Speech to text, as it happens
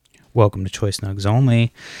Welcome to Choice Nugs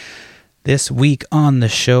Only. This week on the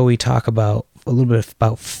show, we talk about a little bit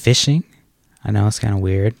about fishing. I know it's kind of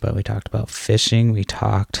weird, but we talked about fishing. We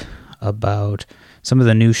talked about some of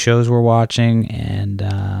the new shows we're watching,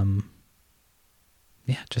 and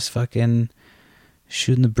just fucking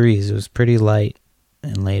shooting the breeze. It was pretty light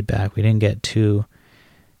and laid back. We didn't get too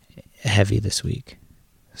heavy this week.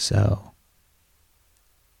 So,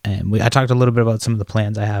 and I talked a little bit about some of the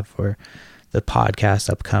plans I have for the podcast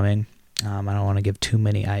upcoming. I don't want to give too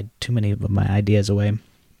many of my ideas away,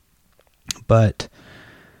 but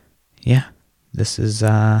yeah, this is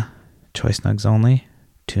Choice Nugs Only.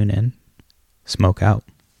 Tune in, smoke out.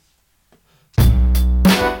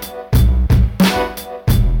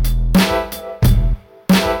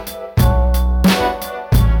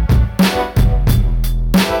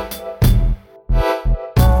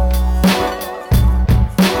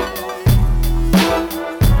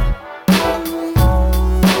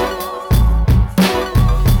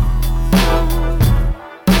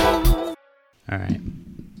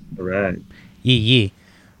 Yee.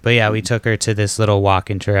 But yeah, we took her to this little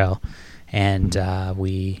walking trail, and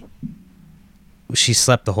she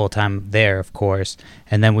slept the whole time there, of course.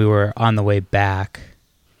 And then we were on the way back,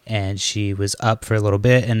 and she was up for a little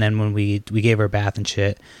bit. And then when we gave her a bath and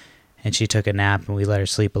shit, and she took a nap, and we let her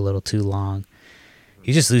sleep a little too long.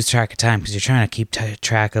 You just lose track of time because you're trying to keep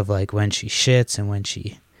track of like when she shits and when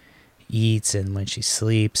she eats and when she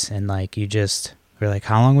sleeps, and like we're like,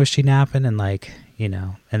 how long was she napping? And like, you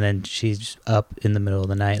know, and then she's up in the middle of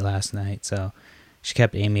the night last night, so she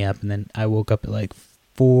kept Amy up, and then I woke up at like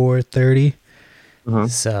 4:30.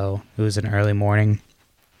 So it was an early morning.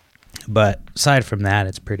 But aside from that,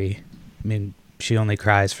 it's pretty, I mean, she only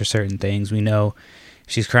cries for certain things. We know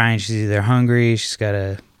she's crying, she's either hungry, she's got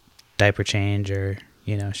a diaper change, or,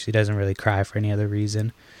 you know, she doesn't really cry for any other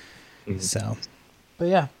reason. So, but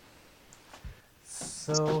yeah,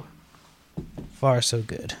 so far so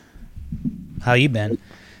good. How you been?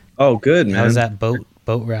 Oh, good, man. How was that boat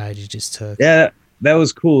ride you just took? Yeah, that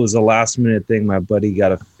was cool. It was a last minute thing. My buddy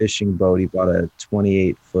got a fishing boat. He bought a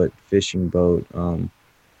 28-foot fishing boat,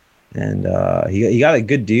 and he got a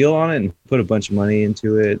good deal on it and put a bunch of money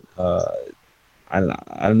into it. I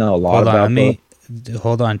don't know a lot about boats.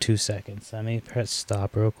 Hold on 2 seconds. Let me press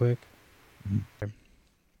stop real quick.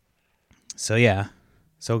 So yeah,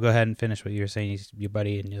 so go ahead and finish what you were saying. Your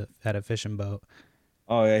buddy and you had a fishing boat.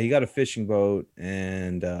 Oh yeah, he got a fishing boat,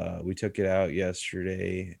 and we took it out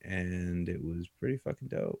yesterday, and it was pretty fucking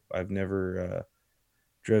dope. I've never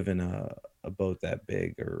driven a boat that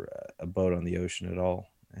big, or a boat on the ocean at all.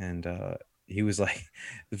 And he was like,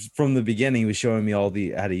 from the beginning, he was showing me how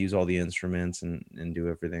to use all the instruments and do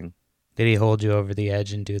everything. Did he hold you over the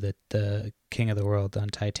edge and do the King of the World on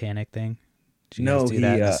Titanic thing? Did you guys do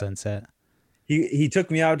that in the sunset? He took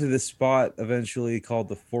me out to this spot eventually called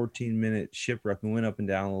the 14-minute shipwreck. We went up and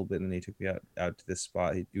down a little bit, and then he took me out to this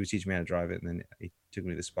spot. He was teaching me how to drive it, and then he took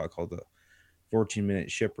me to this spot called the 14-minute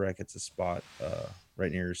shipwreck. It's a spot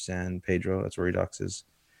right near San Pedro. That's where he docks his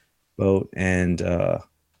boat. And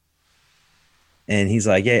he's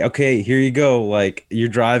like, "Hey, okay, here you go. Like, you're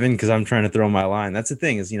driving because I'm trying to throw my line." That's the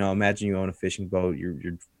thing is, you know, imagine you own a fishing boat. You're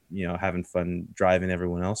you know, having fun driving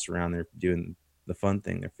everyone else around. They're doing the fun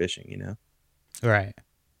thing. They're fishing, you know. Right.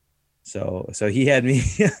 So he had me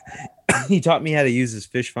he taught me how to use his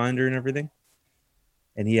fish finder and everything.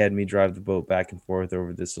 And he had me drive the boat back and forth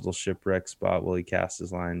over this little shipwreck spot while he cast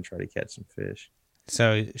his line and try to catch some fish.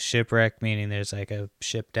 So shipwreck meaning there's like a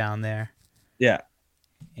ship down there? Yeah.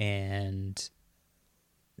 And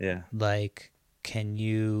yeah. Like,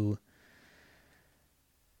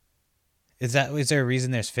 is there a reason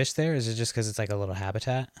there's fish there? Is it just because it's like a little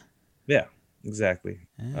habitat? Yeah, exactly.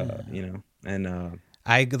 You know. And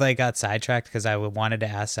I like got sidetracked because I wanted to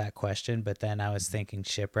ask that question, but then I was thinking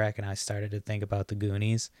shipwreck, and I started to think about the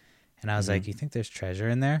Goonies, and I was like, "You think there's treasure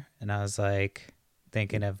in there?" And I was like,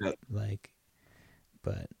 thinking of like,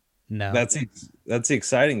 but no. That's the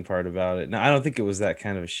exciting part about it. No, I don't think it was that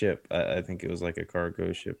kind of a ship. I think it was like a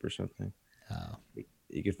cargo ship or something. Oh,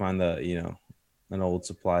 you could find an old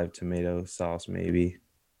supply of tomato sauce, maybe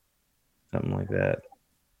something like that.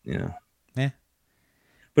 You know. Yeah.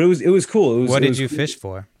 But it was cool. What did you fish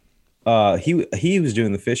for? He was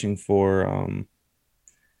doing the fishing for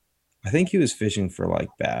I think he was fishing for like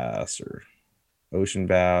bass or ocean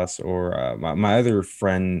bass, or my other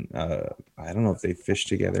friend, I don't know if they fish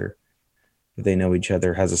together, but they know each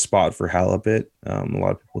other, has a spot for halibut. A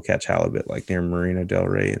lot of people catch halibut like near Marina del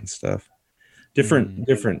Rey and stuff. Different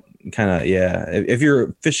kind of, yeah. If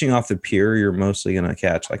you're fishing off the pier, you're mostly gonna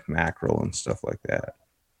catch like mackerel and stuff like that.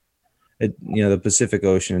 The Pacific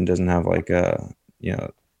Ocean doesn't have like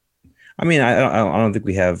I mean, I don't think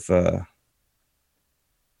we have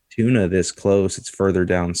tuna this close. It's further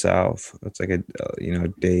down south. It's like a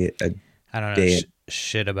I don't know day.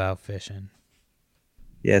 shit about fishing.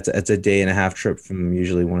 Yeah, it's a day and a half trip from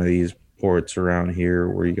usually one of these ports around here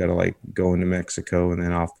where you got to like go into Mexico and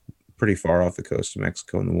then off pretty far off the coast of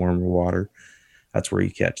Mexico in the warmer water. That's where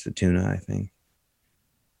you catch the tuna, I think.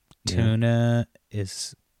 Yeah. Tuna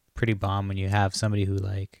is pretty bomb when you have somebody who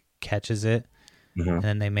like catches it Uh-huh. and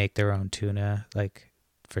then they make their own tuna, like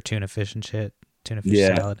for tuna fish and shit, tuna fish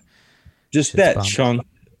Yeah. salad. Just Shit's that bomb. chunk,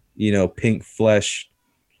 pink flesh,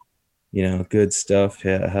 good stuff.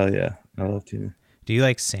 Yeah, hell yeah. I love tuna. Do you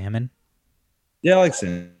like salmon? Yeah, I like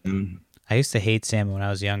salmon. I used to hate salmon when I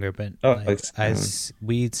was younger, but I like like salmon.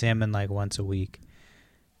 we eat salmon like once a week.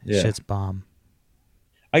 Yeah. Shit's bomb.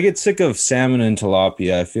 I get sick of salmon and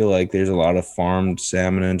tilapia. I feel like there's a lot of farmed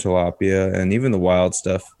salmon and tilapia, and even the wild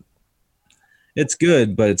stuff. It's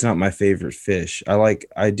good, but it's not my favorite fish.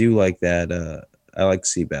 I do like that. I like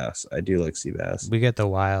sea bass. I do like sea bass. We get the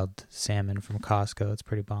wild salmon from Costco. It's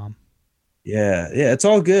pretty bomb. Yeah, yeah, it's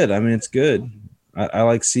all good. I mean, it's good. I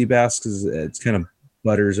like sea bass because it's kind of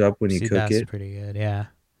butters up when you Sea cook bass is it. pretty good. Yeah.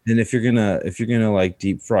 And if you're gonna like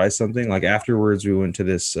deep fry something, like afterwards we went to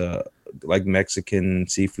this like Mexican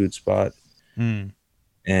seafood spot, Mm.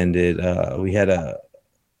 and it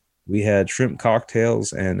we had shrimp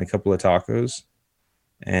cocktails and a couple of tacos,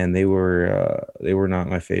 and they were not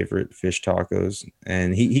my favorite fish tacos.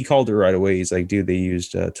 And he called it right away. He's like, dude, they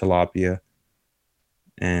used tilapia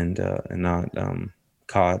and not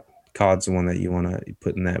cod. Cod's the one that you want to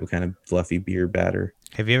put in that kind of fluffy beer batter.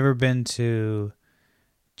 Have you ever been to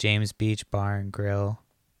James Beach Bar and Grill?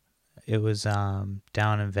 It was down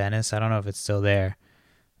in Venice. I don't know if it's still there,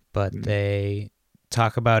 but they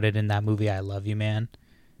talk about it in that movie I Love You Man,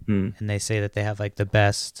 Hmm. and they say that they have like the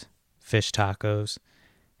best fish tacos.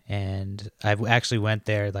 And I actually went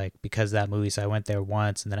there like because of that movie, so I went there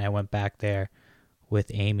once, and then I went back there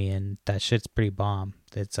with Amy, and that shit's pretty bomb.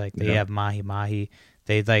 It's like they Yeah. have mahi mahi.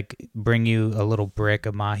 They like bring you a little brick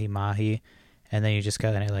of mahi mahi, and then you just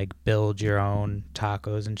gotta like build your own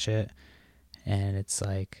tacos and shit. And it's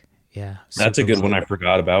like, yeah, That's a super good one bomb. I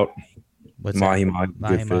forgot about. What's Mahi that? mahi,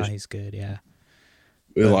 Mahi good fish. mahi's good, yeah.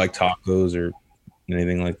 We But like tacos or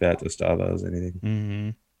anything like that. Tostadas, anything hmm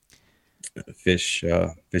fish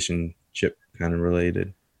and chip kind of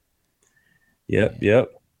related. Yep, yeah,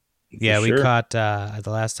 yep, for yeah. We sure. caught the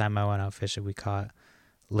last time I went out fishing, we caught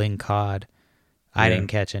ling cod. I Yeah. didn't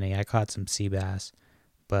catch any. I caught some sea bass,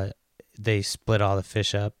 but they split all the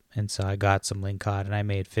fish up, and so I got some ling cod, and I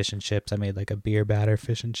made fish and chips. I made like a beer batter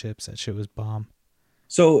fish and chips. That shit was bomb.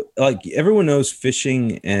 So, like everyone knows,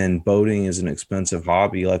 fishing and boating is an expensive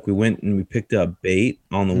hobby. Like we went and we picked up bait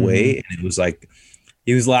on the Mm-hmm. way, and it was like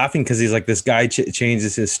he was laughing because he's like, this guy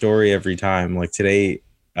changes his story every time. Like today,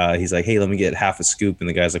 he's like, hey, let me get half a scoop, and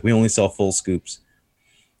the guy's like, we only sell full scoops,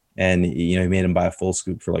 and he made him buy a full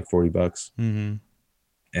scoop for like $40, Mm-hmm.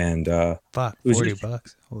 and Fuck, it was 40 just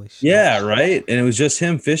bucks. Holy shit. yeah, right, and it was just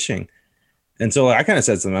him fishing. And so like, I kind of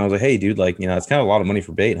said something. I was like, hey, dude, like, it's kind of a lot of money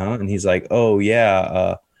for bait, huh? And he's like, oh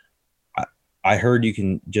yeah, I, I heard you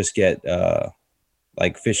can just get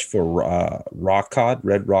like fish for rock cod,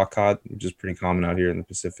 red rock cod, which is pretty common out here in the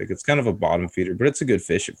Pacific. It's kind of a bottom feeder, but it's a good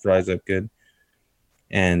fish. It fries up good.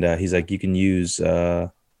 And he's like, you can use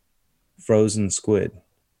frozen squid,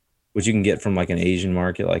 which you can get from like an Asian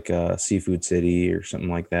market, like Seafood City or something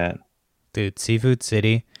like that. Dude, Seafood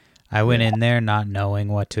City. I went Yeah. in there not knowing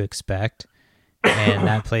what to expect, and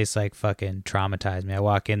that place like fucking traumatized me. I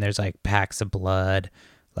walk in, there's like packs of blood,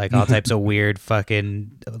 like all types of weird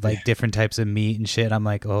fucking like different types of meat and shit. I'm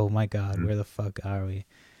like, oh my god, where the fuck are we?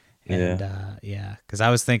 And Yeah. yeah, because I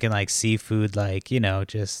was thinking like seafood, like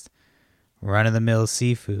just run of the mill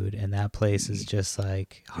seafood, and that place is just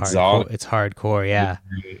like hardcore. Exotic. It's hardcore, yeah.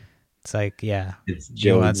 It's like yeah, It's you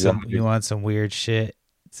Joe want some Exotic. you want some weird shit.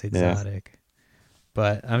 It's Yeah. exotic,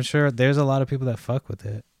 but I'm sure there's a lot of people that fuck with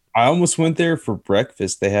it. I almost went there for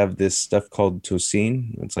breakfast. They have this stuff called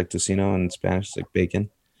tocine. It's like tocino in Spanish. It's like bacon.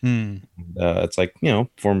 Hmm. It's like,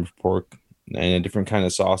 form of pork and a different kind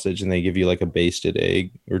of sausage. And they give you like a basted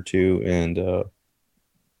egg or two and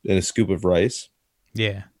a scoop of rice.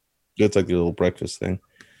 Yeah. It's like the little breakfast thing.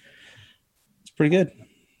 It's pretty good.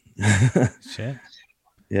 Shit.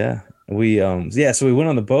 Yeah. So we went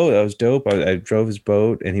on the boat. That was dope. I drove his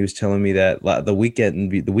boat, and he was telling me that the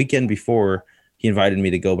weekend before he invited me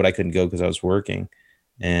to go, but I couldn't go because I was working.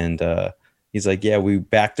 And he's like, yeah, we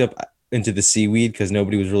backed up into the seaweed because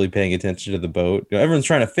nobody was really paying attention to the boat. Everyone's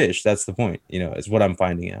trying to fish. That's the point, is what I'm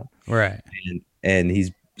finding out. Right. And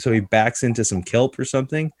he backs into some kelp or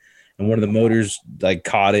something. and one of the motors like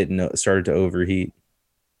caught it and it started to overheat.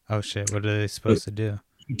 Oh shit! What are they So supposed to do?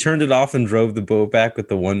 he turned it off and drove the boat back with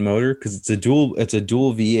the one motor because it's a dual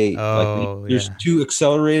V8. Like Oh there's yeah, two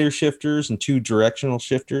accelerator shifters and two directional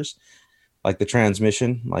shifters. Like the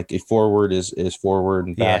transmission, like a forward is forward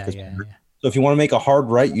and back yeah, is yeah, forward. yeah. So if you want to make a hard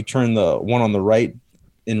right, you turn the one on the right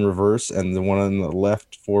in reverse and the one on the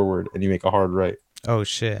left forward, and you make a hard right. Oh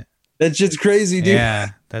shit! That shit's crazy, dude. Yeah,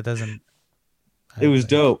 that doesn't. It I was like.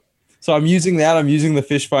 dope. So I'm using that. I'm using the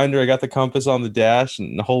fish finder. I got the compass on the dash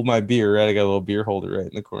and hold my beer. Right, I got a little beer holder right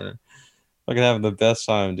in the corner. Fucking having the best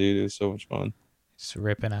time, dude. It was so much fun. Just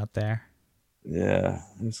ripping out there. Yeah,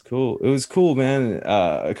 it was cool. It was cool, man.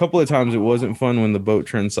 A couple of times it wasn't fun when the boat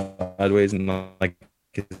turned sideways and like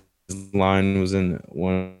his line was in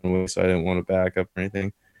one way, so I didn't want to back up or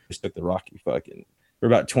anything. Just took the rocky fucking for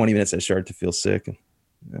about 20 minutes. I started to feel sick, and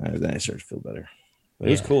then I started to feel better. But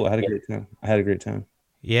it was Yeah, cool. I had a great time. I had a great time.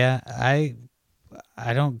 yeah.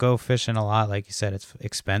 I don't go fishing a lot, like you said. It's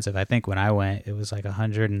expensive. I think when I went, it was like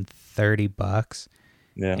 $130,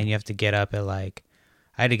 Yeah. and you have to get up at like.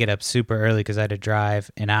 I had to get up super early because I had to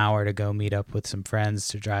drive an hour to go meet up with some friends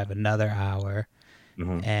to drive another hour,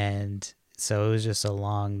 Uh-huh. and so it was just a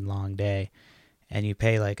long, long day. And you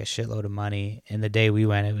pay like a shitload of money. And the day we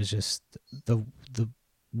went, it was just the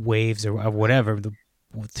waves or whatever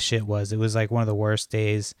what the shit was. It was like one of the worst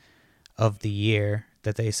days of the year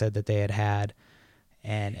that they said that they had,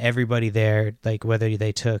 and everybody there, like whether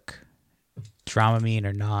they took Dramamine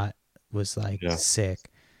or not, was like Yeah. sick.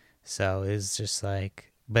 So it was just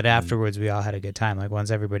like, but Mhm. afterwards we all had a good time. Like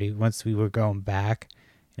once we were going back,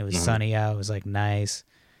 and it was Uh-huh. sunny out. It was like nice.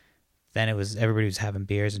 Then it was everybody was having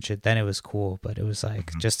beers and shit. Then it was cool, but it was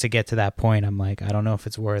like Mhm. just to get to that point, I'm like, I don't know if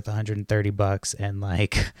it's worth $130 and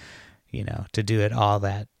like, to do it all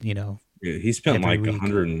that, Yeah, he spent every like a week.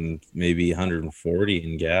 hundred and maybe 140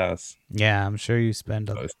 in gas. Yeah, I'm sure you spend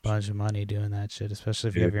a So bunch of money doing that shit, especially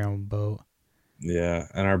if you yeah, have your own boat yeah.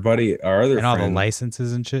 And our other and all the friend,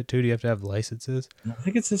 licenses and shit too. Do you have to have licenses? I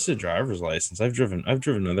think it's just a driver's license. I've driven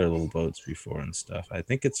other little boats before and stuff. I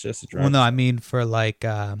think it's just a Well, no, driver's I license. mean for like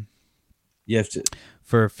You have to.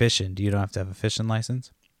 for fishing. Do you don't have to have a fishing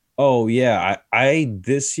license? Oh yeah, I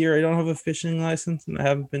this year I don't have a fishing license and I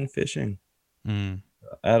haven't been fishing Mm.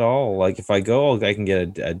 at all. Like if I go, I can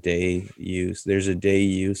get a day use. There's a day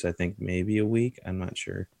use. I think maybe a week. I'm not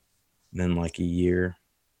sure. And then like a year,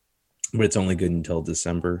 but it's only good until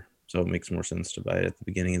December. So it makes more sense to buy it at the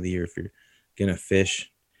beginning of the year if you're gonna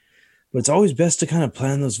fish. But it's always best to kind of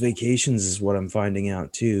plan those vacations, is what I'm finding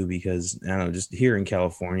out too, because I don't know, just here in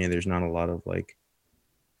California, there's not a lot of like,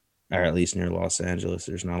 or at least near Los Angeles,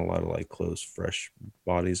 there's not a lot of like close, fresh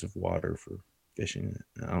bodies of water for fishing.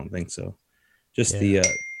 I don't think so. Just Yeah.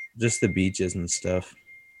 the beaches and stuff.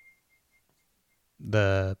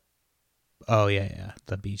 The Oh yeah, yeah,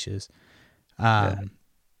 the beaches. Yeah. Um,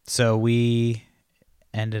 so we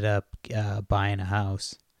ended up buying a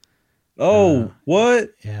house. Uh, Oh,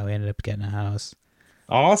 what? yeah, we ended up getting a house.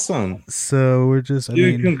 Awesome. So we're just, I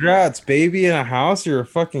Dude, mean, congrats, baby in a house. You're a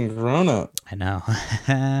fucking grown up. I know. We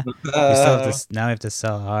still have to, now we have to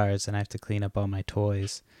sell ours, and I have to clean up all my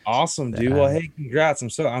toys Awesome, that dude. Well, I, hey, congrats. I'm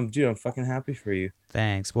fucking happy for you.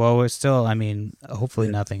 thanks. Well, we're still, I mean, hopefully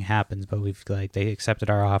Yeah. nothing happens, but we've like, they accepted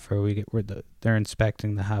our offer. They're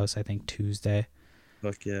inspecting the house, I think Tuesday.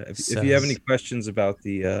 Fuck yeah. If you So have any questions about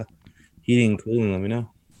the heating and cooling, let me know.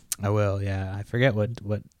 I will, yeah. I forget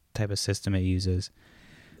what type of system it uses.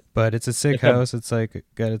 But it's a sick It's a house. It's like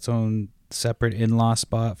got its own separate in-law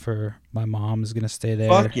spot for my mom's gonna stay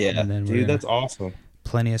fuck there, yeah, and then we're dude. gonna That's awesome.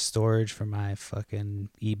 plenty of storage for my fucking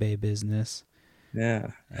eBay business.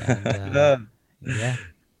 Yeah. And yeah,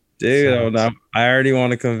 Dude, oh so no. I already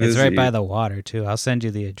want to come it's visit right you. by the water too. I'll send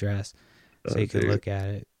you the address so Oh, you can dude. look at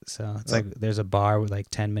it. So it's Oh, like there's a bar with like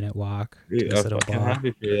 10-minute walk to dude, this I'm little fucking bar.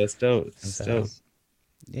 happy for you. That's dope. That's So dope.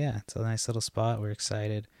 yeah, it's a nice little spot. We're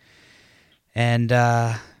excited. And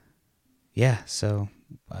yeah, so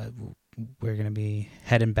uh, we're gonna be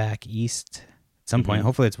heading back east at some point. Hmm.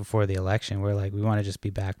 Hopefully, it's before the election. We're like, we want to just be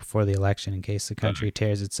back before the election in case the country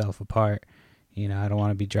tears itself apart. I don't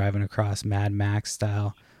want to be driving across Mad Max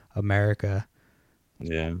style America.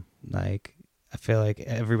 Yeah. Like, I feel like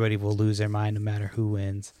everybody will lose their mind no matter who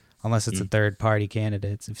wins, unless it's a third party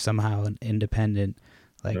candidate. If somehow an independent,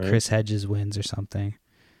 like Right. Chris Hedges, wins or something,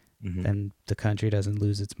 Hmm. then the country doesn't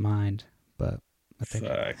lose its mind. But I think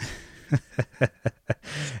Fuck.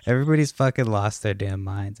 everybody's fucking lost their damn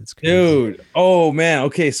minds. It's crazy. Dude. Oh man.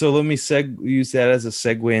 Okay, so let me use that as a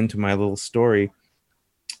segue into my little story.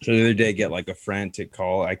 So the other day, I get like a frantic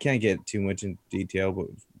call. I can't get too much in detail, but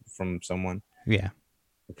from someone. Yeah.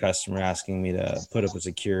 a customer asking me to put up a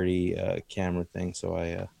security camera thing. So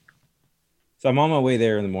I'm on my way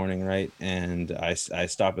there in the morning, right? And I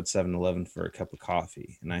stop at 7-Eleven for a cup of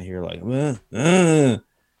coffee, and I hear like, and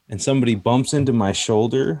somebody bumps into my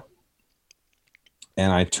shoulder,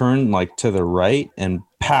 and I turn like to the right, and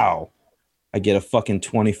pow, I get a fucking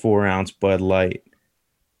 24-ounce Bud Light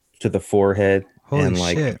to the forehead, Holy and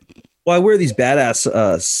like, shit. well, I wear these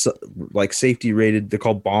badass, like safety rated. They're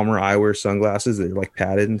called bomber eyewear sunglasses. They're like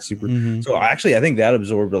padded and super. Mhm. So actually, I think that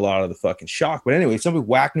absorbed a lot of the fucking shock. But anyway, somebody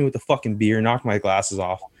whacked me with the fucking beer, knocked my glasses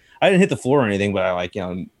off. I didn't hit the floor or anything, but I like,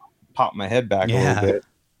 popped my head back a little bit,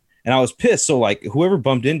 and I was pissed. So like, whoever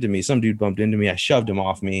bumped into me, some dude bumped into me. I shoved him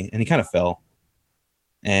off me, and he kind of fell.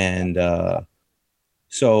 And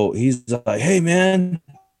so he's like, "Hey, man."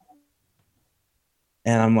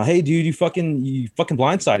 And I'm like, "Hey, dude, you fucking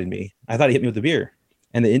blindsided me. I thought he hit me with the beer."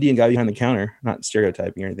 And the Indian guy behind the counter, not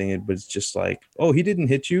stereotyping or anything, but it's just like, "Oh, he didn't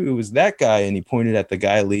hit you. It was that guy." And he pointed at the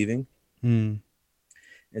guy leaving.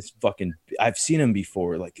 It's fucking, I've seen him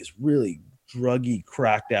before, like this really druggy,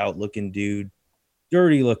 cracked out looking dude,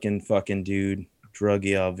 dirty looking fucking dude,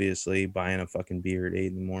 druggy, obviously, buying a fucking beer at 8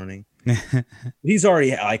 in the morning. He's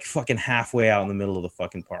already like fucking halfway out in the middle of the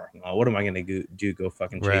fucking parking lot. What am I going to do? Go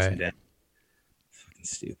fucking chase him down?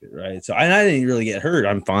 Stupid, right? So I didn't really get hurt.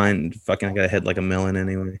 I'm fine. Fucking, I got a head like a melon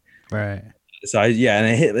anyway. Right. So and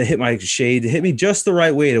I hit my shade. It hit me just the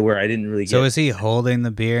right way to where I didn't really get. So is he holding the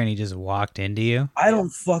beer and he just walked into you? I don't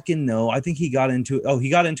fucking know. I think he got into it. Oh, he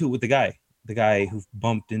got into it with the guy who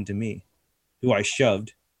bumped into me, who I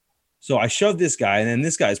shoved. So I shoved this guy, and then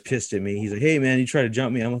this guy's pissed at me. He's like, "Hey man, you tried to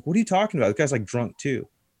jump me." I'm like, "What are you talking about?" The guy's like drunk too.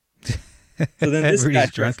 So then this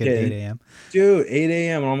guy's drunk at 8 a.m. Dude, 8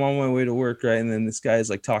 a.m. I'm on my way to work, right? And then this guy's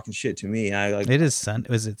like talking shit to me. I like, it is Sun.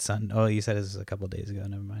 Was it Sun? Oh, you said it was a couple of days ago.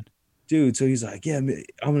 Never mind. Dude, so he's like, "Yeah, I'm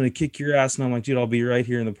gonna kick your ass," and I'm like, "Dude, I'll be right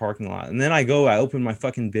here in the parking lot." And then I open my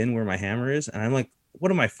fucking bin where my hammer is, and I'm like,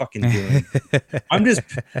 "What am I fucking doing?" I'm just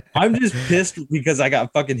pissed because I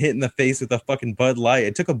got fucking hit in the face with a fucking Bud Light.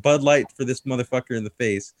 It took a Bud Light for this motherfucker in the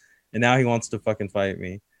face, and now he wants to fucking fight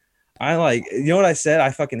me. I like, you know what I said? I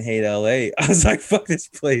fucking hate LA. I was like, "Fuck this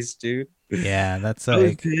place, dude." Yeah, that's like, I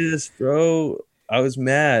was pissed, bro. I was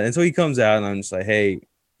mad, and so he comes out, and I'm just like, "Hey,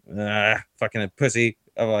 fucking a pussy."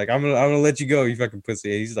 I'm like, I'm gonna let you go, you fucking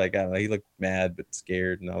pussy. He's like, I don't know, he looked mad but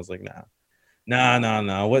scared, and I was like,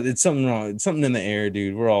 nah. What? It's something wrong. It's something in the air,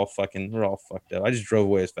 dude. We're all fucked up. I just drove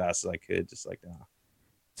away as fast as I could, just like, nah.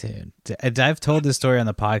 Dude, I've told this story on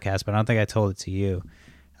the podcast, but I don't think I told it to you.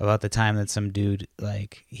 About the time that some dude,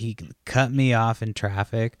 like, he cut me off in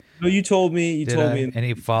traffic. No, you told me. And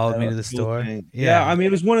he folled me to the store. Yeah, I mean,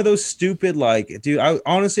 it was one of those stupid, like, dude. I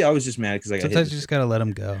honestly, I was just mad because I got sometimes hit. You just gotta let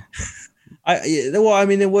him go. Well, I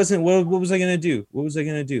mean, it wasn't. What was I gonna do?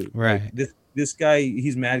 Right. Like, this guy,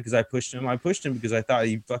 he's mad because I pushed him. I pushed him because I thought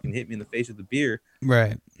he fucking hit me in the face with the beer.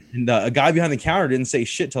 Right. And a guy behind the counter didn't say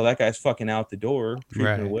shit till that guy's fucking out the door.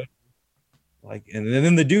 Right. Away. Like, and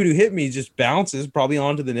then the dude who hit me just bounces probably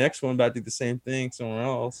onto the next one, about to do the same thing somewhere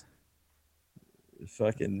else.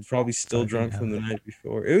 Fucking probably still drunk from the night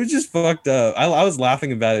before. It was just fucked up. I was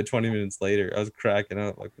laughing about it 20 minutes later. I was cracking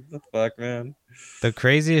up like, what the fuck, man? The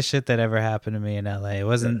craziest shit that ever happened to me in LA. It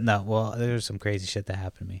wasn't there was some crazy shit that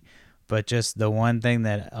happened to me. But just the one thing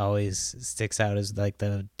that always sticks out is like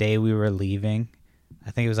the day we were leaving.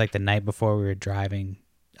 I think it was like the night before we were driving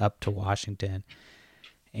up to Washington.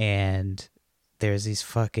 And there's these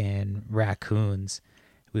fucking raccoons.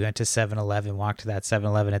 We went to 7-Eleven, walked to that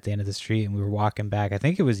 7-Eleven at the end of the street, and we were walking back. I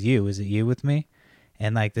think it was you. Was it you with me?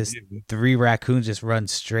 And like this 3 raccoons just run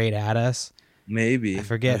straight at us. Maybe. I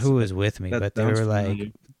forget who was with me, but they were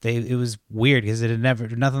like, it was weird because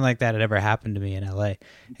nothing like that had ever happened to me in LA.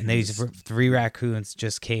 And these 3 raccoons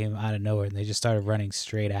just came out of nowhere and they just started running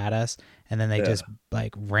straight at us. And then they just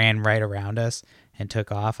like ran right around us and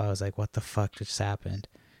took off. I was like, what the fuck just happened?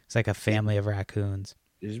 It's like a family of raccoons.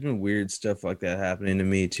 There's been weird stuff like that happening to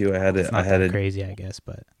me too. I had crazy, I guess,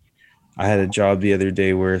 but I had a job the other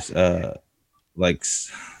day where like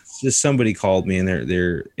just somebody called me and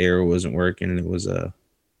their air wasn't working, and it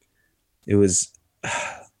was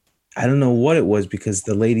I don't know what it was, because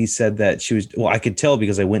the lady said that she was, well, I could tell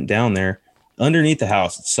because I went down there underneath the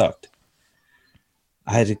house. It sucked.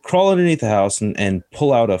 I had to crawl underneath the house and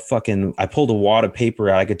pull out I pulled a wad of paper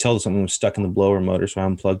out. I could tell something was stuck in the blower motor. So I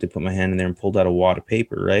unplugged it, put my hand in there and pulled out a wad of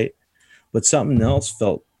paper. Right. But something else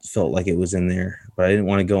felt like it was in there, but I didn't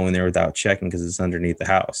want to go in there without checking because it's underneath the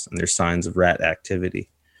house and there's signs of rat activity.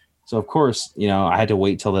 So of course, I had to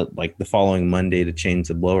wait till the following Monday to change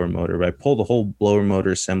the blower motor. But I pulled the whole blower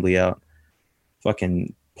motor assembly out,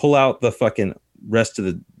 fucking pull out the fucking rest of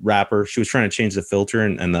the wrapper. She was trying to change the filter,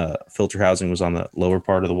 and the filter housing was on the lower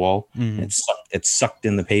part of the wall. Mm. And it sucked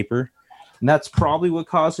in the paper. And that's probably what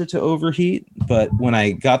caused it to overheat. But when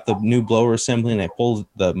I got the new blower assembly and I pulled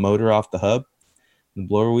the motor off the hub, the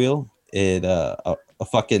blower wheel, it a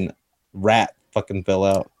fucking rat fucking fell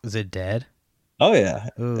out. Was it dead? Oh yeah.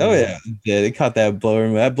 Ooh. Oh yeah. Yeah, it caught that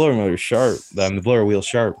blower. That blower motor sharp. The blower wheel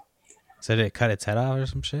sharp. So did it cut its head off or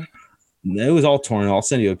some shit? It was all torn. I'll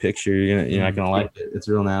send you a picture. You're not gonna like it. It's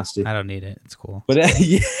real nasty. I don't need it. It's cool. But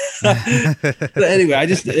yeah. But anyway,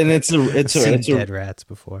 it's a dead rats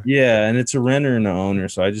before. Yeah, and it's a renter and the owner.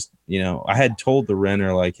 So I just I had told the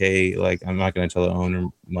renter like, hey, like I'm not gonna tell the owner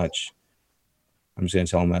much. I'm just gonna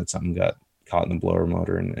tell him that something got caught in the blower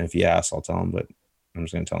motor, and if he asks, I'll tell him. But I'm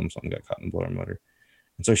just gonna tell him something got caught in the blower motor.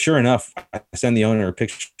 And so sure enough, I send the owner a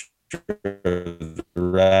picture of the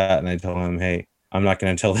rat, and I tell him, hey, I'm not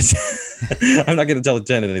going to tell I'm not going to tell the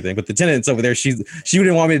tenant anything, but the tenant's over there. She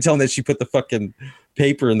didn't want me to tell him that she put the fucking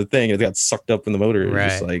paper in the thing and it got sucked up in the motor. It was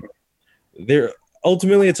just like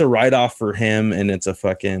ultimately it's a write-off for him, and it's a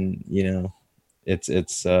fucking,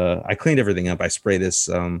 it's I cleaned everything up. I spray this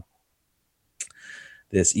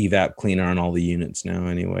this evap cleaner on all the units now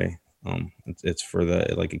anyway. It's for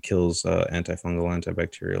it kills antifungal,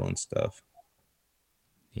 antibacterial and stuff.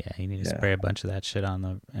 Yeah, you need to spray a bunch of that shit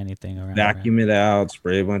on anything around. Vacuum it out,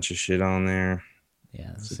 spray a bunch of shit on there.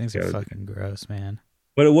 Yeah, those things are fucking gross, man.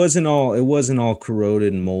 But it wasn't all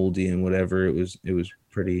corroded and moldy and whatever. It was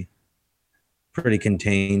pretty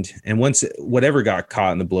contained. And once whatever got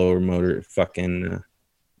caught in the blower motor, fucking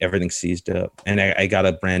everything seized up. And I got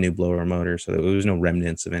a brand new blower motor, so there was no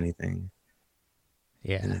remnants of anything.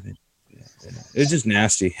 Yeah. It was just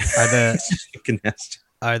nasty. It's just fucking nasty.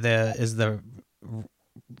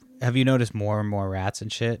 Have you noticed more and more rats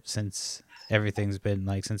and shit since everything's been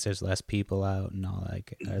since there's less people out and all that?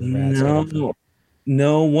 Are the rats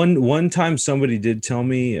no. One time somebody did tell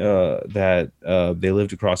me that they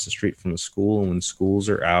lived across the street from a school, and when schools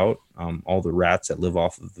are out, all the rats that live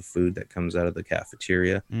off of the food that comes out of the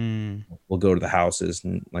cafeteria will go to the houses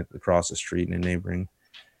and across the street in neighboring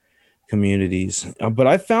communities. But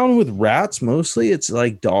I found with rats mostly it's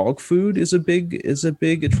dog food is a big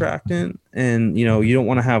attractant, and you don't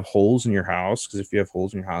want to have holes in your house, because if you have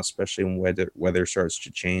holes in your house, especially when weather starts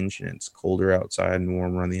to change and it's colder outside and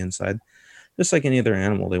warmer on the inside, just like any other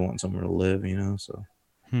animal, they want somewhere to live, so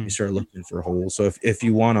you start looking for holes. So if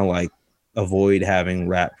you want to avoid having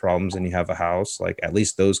rat problems and you have a house, at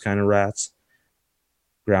least those kind of rats,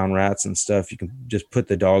 ground rats and stuff, you can just put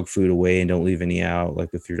the dog food away and don't leave any out.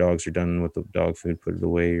 If your dogs are done with the dog food, put it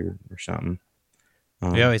away or something.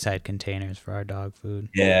 We always had containers for our dog food.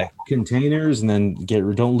 Yeah, containers, and then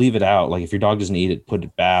don't leave it out. If your dog doesn't eat it, put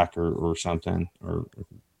it back or something, or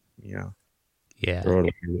throw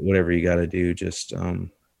it, whatever you got to do. Just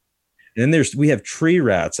and then we have tree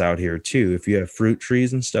rats out here too. If you have fruit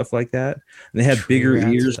trees and stuff like that, and they have bigger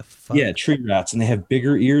ears. Yeah, tree rats, and they have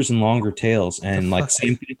bigger ears and longer tails. And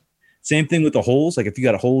same thing with the holes. If you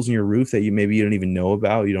got holes in your roof that maybe you don't even know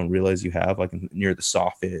about, you don't realize you have, near the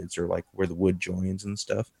soffits or where the wood joins and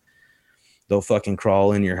stuff, they'll fucking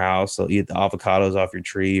crawl in your house. They'll eat the avocados off your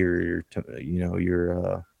tree or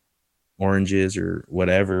your oranges or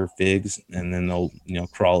whatever, figs, and then they'll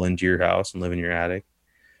crawl into your house and live in your attic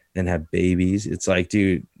and have babies. It's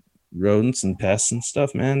dude, rodents and pests and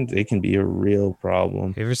stuff, man, they can be a real problem.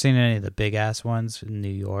 Have you ever seen any of the big ass ones in New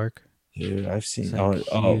York? Dude, I've seen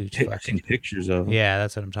I've seen pictures of them. Yeah,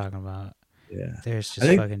 that's what I'm talking about. Yeah, they're just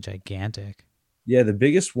fucking gigantic. Yeah, the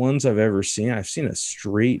biggest ones I've ever seen, I've seen a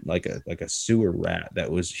street like a sewer rat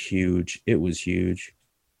that was huge. It was huge.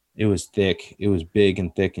 It was thick. It was big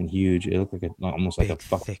and thick and huge. It looked almost big, like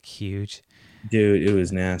a thick, huge. Dude, it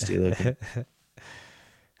was nasty looking.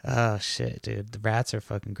 Oh shit, dude! The rats are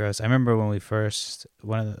fucking gross. I remember when we first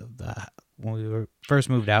moved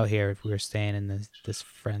out here, we were staying in this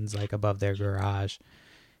friend's above their garage,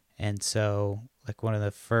 and so one of the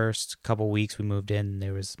first couple weeks we moved in,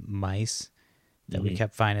 there was mice that we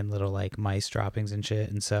kept finding, little mice droppings and shit,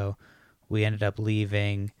 and so we ended up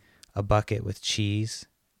leaving a bucket with cheese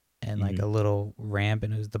and a little ramp,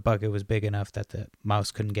 and the bucket was big enough that the mouse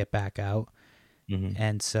couldn't get back out,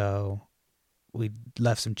 and so we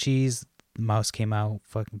left some cheese. The mouse came out,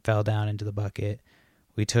 fucking fell down into the bucket.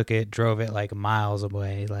 We took it, drove it miles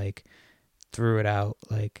away, threw it out,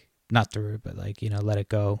 not threw it, but let it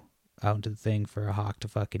go out into the thing for a hawk to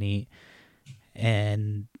fucking eat.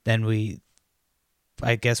 And then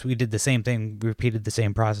I guess we did the same thing, repeated the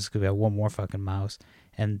same process because we had one more fucking mouse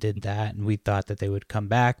and did that. And we thought that they would come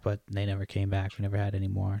back, but they never came back. We never had any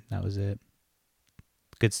more. That was it.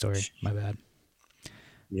 Good story. My bad.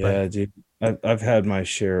 But Yeah, dude. I've had my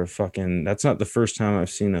share of fucking. That's not the first time I've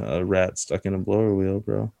seen a rat stuck in a blower wheel,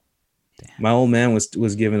 bro. My old man was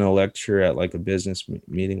giving a lecture at like a business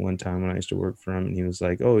meeting one time when I used to work for him, and he was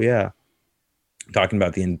like, "Oh yeah," talking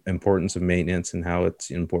about the importance of maintenance and how it's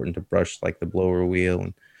important to brush like the blower wheel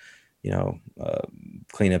and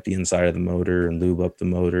clean up the inside of the motor and lube up the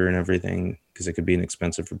motor and everything because it could be an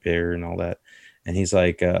expensive repair and all that. And he's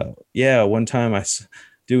like, "Yeah, one time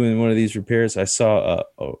doing one of these repairs, I saw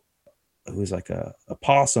it was like a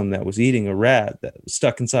possum that was eating a rat that was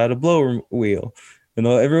stuck inside a blower wheel." And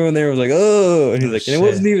everyone there was like, "Oh," and he's oh like, "And it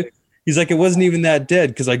wasn't shit, even." He's like, "It wasn't even that dead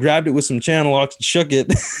because I grabbed it with some channel locks and shook it."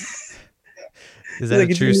 is He's that a like,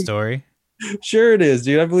 "It true didn't story? sure it is,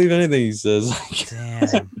 dude. I believe anything he says."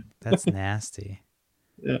 Damn, that's nasty.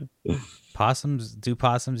 Yeah. Possums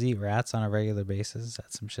eat rats on a regular basis?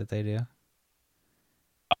 That's some shit they do.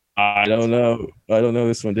 I don't know. I don't know.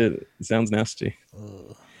 This one did. It sounds nasty.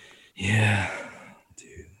 Ugh. Yeah,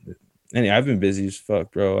 dude. Anyway, I've been busy as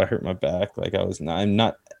fuck, bro. I hurt my back. Like I'm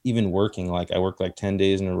not even working. Like I worked like 10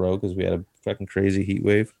 days in a row because we had a fucking crazy heat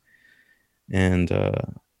wave. And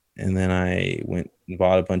and then I went and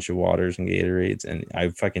bought a bunch of waters and Gatorades, and I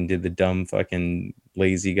fucking did the dumb fucking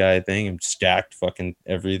lazy guy thing and stacked fucking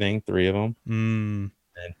everything, three of them, Mm,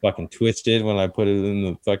 and fucking twisted when I put it in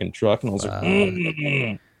the fucking truck, and I was like,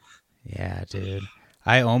 fuck. Yeah, dude.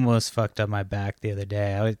 I almost fucked up my back the other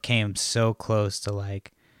day. Came so close to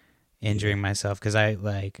like yeah, injuring myself because I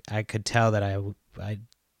could tell that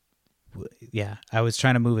yeah, I was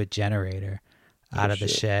trying to move a generator oh out of the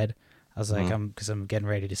shit, shed. I was like, uh-huh. I'm getting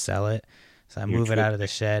ready to sell it, so I You're move it out of twisted. the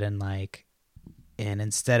shed and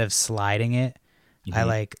instead of sliding it, I Mm-hmm.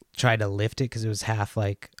 like tried to lift it because it was half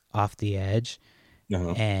like off the edge,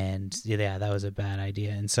 Uh-huh. and yeah, that was a bad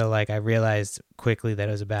idea. And so like I realized quickly that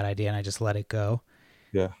it was a bad idea, and I just let it go.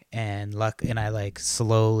 Yeah, And I like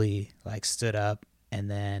slowly like stood up,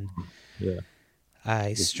 and then yeah,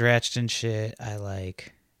 I stretched and shit. I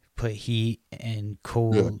like put heat and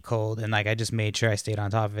yeah. cold, and like I just made sure I stayed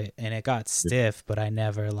on top of it, and it got stiff, but I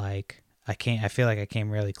never like I can't. I feel like I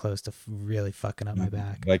came really close to really fucking up my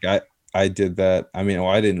back. Like I did that. I mean,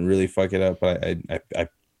 I didn't really fuck it up, but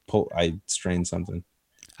I strained something.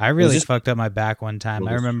 I It was really just fucked up my back one time.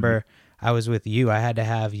 I remember I was with you. I had to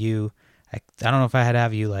have you. I don't know if I had to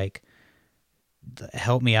have you like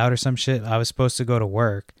help me out or some shit. I was supposed to go to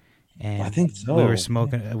work, I and think so. We were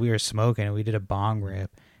smoking, and we did a bong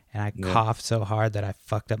rip, and I Yeah. coughed so hard that I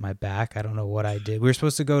fucked up my back. I don't know what I did. We were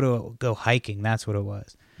supposed to go hiking. That's what it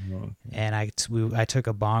was. Oh, And I took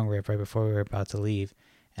a bong rip right before we were about to leave,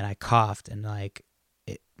 and I coughed, and like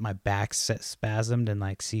my back spasmed and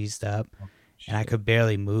like seized up, and I shit. could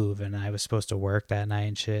barely move. And I was supposed to work that night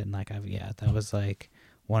and shit. And like yeah, that was like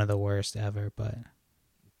one of the worst ever. But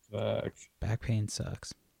Fuck. back pain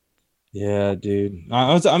sucks. Yeah, dude.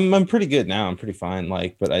 I'm pretty good now. I'm pretty fine.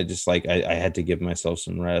 Like, but I just like I had to give myself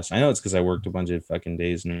some rest. I know it's because I worked a bunch of fucking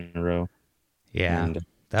days in a row, Yeah, and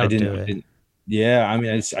that'll do I it. didn't. Yeah, I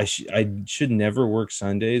mean, I should never work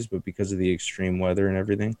Sundays, but because of the extreme weather and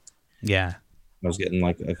everything, Yeah. I was getting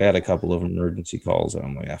like I had a couple of emergency calls, and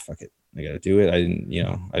I'm like, ah, fuck it, I gotta do it. I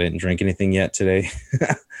didn't drink anything yet today.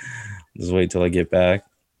 Just wait till I get back.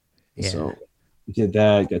 Yeah. So did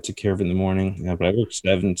that, got took care of it in the morning. Yeah, but I worked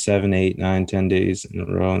 7, 8, 9, 10 days in a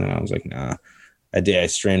row, and then I was like, nah. I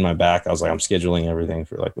strained my back. I was like, I'm scheduling everything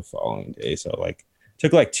for like the following day. So like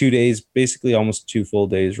took like 2 days, basically almost 2 full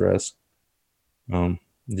days rest. Um,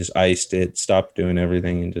 just iced it, stopped doing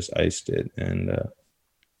everything and just iced it and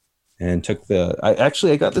took I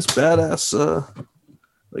got this badass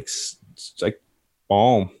like like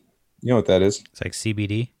balm. You know what that is? It's like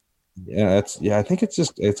CBD. Yeah, I think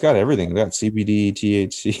it's got everything. It got CBD,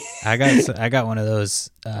 THC. I got one of those.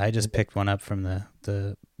 I just picked one up from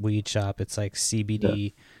the weed shop. It's like Yeah,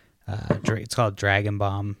 CBD. It's called Dragon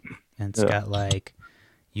Bomb, and it's yeah. got like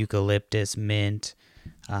eucalyptus, mint.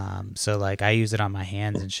 So like I use it on my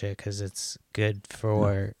hands and shit because it's good Yeah.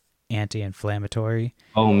 for anti-inflammatory.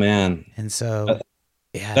 Oh man, And so That-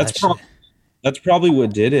 yeah, that's that shit. that's probably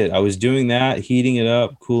what did it. I was doing that, heating it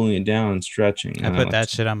up, cooling it down, and stretching, I and I put went, that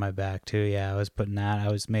shit on my back too. Yeah, I was putting that.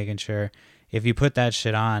 I was making sure if you put that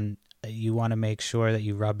shit on, you want to make sure that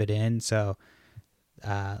you rub it in. So,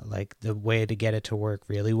 like the way to get it to work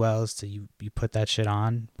really well is to you put that shit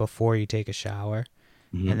on before you take a shower,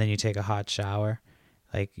 and mhm. then you take a hot shower.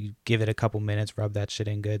 Like you give it a couple minutes, rub that shit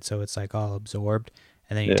in good so it's like all absorbed,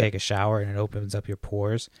 and then you Yeah, take a shower and it opens up your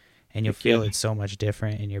pores, and you'll heck yeah, feel it so much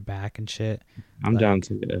different in your back and shit, I'm down like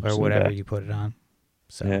to get or some whatever back. you put it on.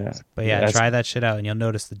 So, Yeah, but yeah, yeah, try that shit out and you'll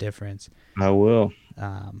notice the difference. I will.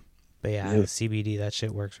 Um, but yeah, Yeah, CBD, that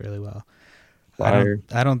shit works really well. Fire.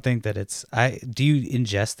 I don't think that it's I do you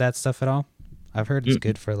ingest that stuff at all? I've heard it's Mm.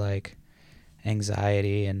 good for like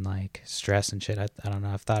anxiety and like stress and shit. I don't know.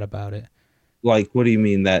 I've thought about it. Like, what do you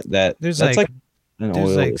mean There's that's like like an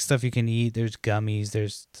there's like oil? stuff you can eat. There's gummies.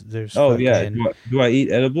 There's Oh yeah. fucking Do I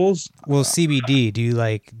eat edibles? well CBD. Do you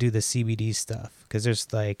like do the CBD stuff? Because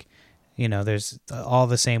there's like, you know, there's all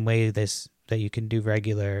the same way this that you can do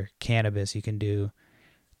regular cannabis. You can do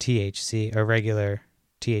THC or regular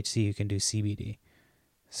THC. You can do CBD.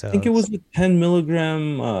 I think So it was a 10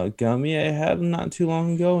 milligram gummy I had not too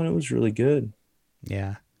long ago, and it was really good.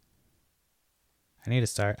 yeah, I need to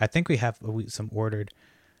start. I think we have some ordered.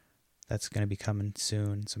 That's gonna be coming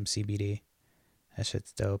soon. Some CBD. That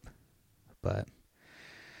shit's dope. But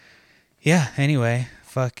yeah. Anyway,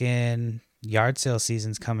 fucking yard sale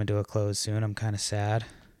season's coming to a close soon. I'm kind of sad.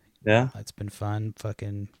 Yeah. It's been fun.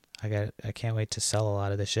 Fucking, I can't wait to sell a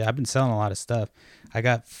lot of this shit. I've been selling a lot of stuff. I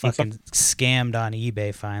got What's up? fucking scammed on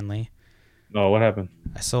eBay finally. Oh, what happened?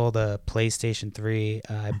 I sold a PlayStation 3.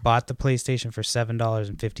 I bought the PlayStation for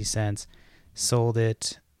 $7.50. Sold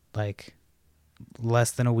it like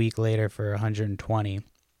less than a week later for 120.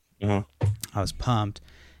 Uh-huh. I was pumped.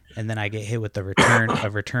 And then I get hit with a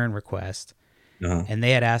return request. Uh-huh. And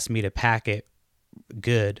they had asked me to pack it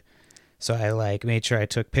good. So I like made sure I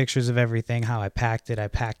took pictures of everything, how I packed it. I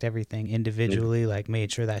packed everything individually, like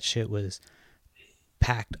made sure that shit was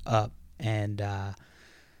packed up. And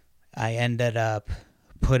I ended up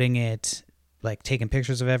putting it, like taking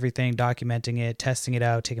pictures of everything, documenting it, testing it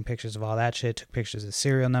out, taking pictures of all that shit, took pictures of the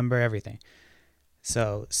serial number, everything.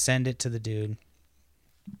 So send it to the dude.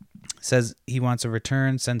 Says he wants a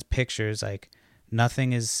return, sends pictures, like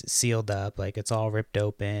nothing is sealed up, like it's all ripped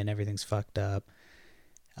open, everything's fucked up.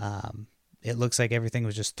 It looks like everything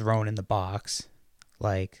was just thrown in the box.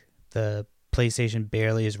 Like the PlayStation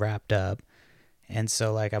barely is wrapped up. And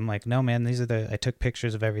so like I'm like, no man, I took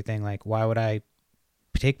pictures of everything. Like why would I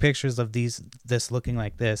take pictures of this looking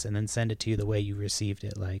like this and then send it to you the way you received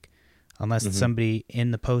it? Like unless somebody in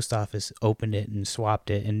the post office opened it and swapped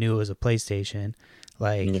it and knew it was a PlayStation,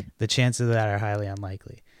 like the chances of that are highly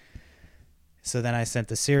unlikely. So then I sent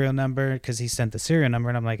the serial number because he sent the serial number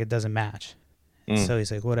and I'm like, it doesn't match. So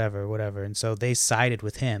he's like, whatever. And so they sided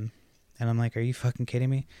with him. And I'm like, are you fucking kidding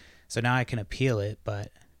me? So now I can appeal it,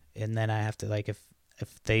 and then I have to, like, if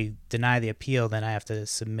they deny the appeal, then I have to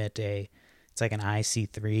submit it's like an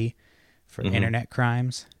IC3 for internet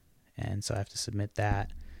crimes. And so I have to submit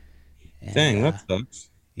that. And, Dang, that sucks.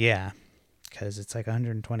 yeah, because it's like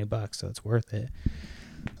 $120, so it's worth it.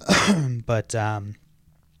 But,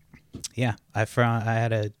 yeah, I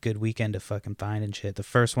had a good weekend of fucking finding shit. The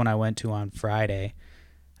first one I went to on Friday,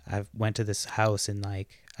 I went to this house and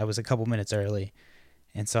like I was a couple minutes early,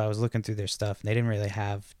 and so I was looking through their stuff and they didn't really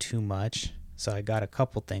have too much, so I got a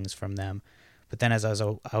couple things from them. But then as I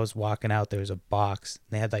was walking out, there was a box.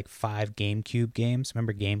 They had like 5 GameCube games.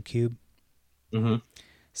 Remember GameCube? Mm-hmm.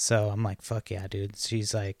 So I'm like, fuck yeah, dude.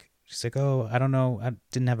 She's like, oh, I don't know, I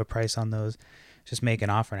didn't have a price on those. Just make an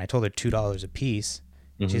offer, and I told her $2 a piece.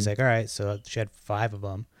 She's like, all right. So she had 5 of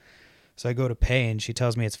them. So I go to pay and she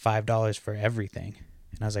tells me it's $5 for everything.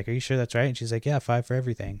 And I was like, are you sure that's right? And she's like, yeah, 5 for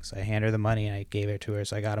everything. So I hand her the money and I gave it to her.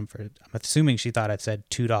 So I got them I'm assuming she thought I said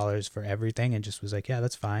 $2 for everything and just was like, yeah,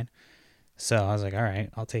 that's fine. So I was like, all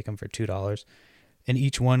right, I'll take them for $2. And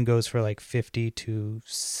each one goes for like 50 to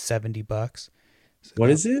 $70. So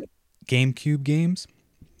What is it? GameCube games.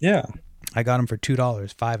 Yeah. I got them for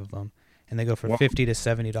 $2, 5 of them. And they go for $50 to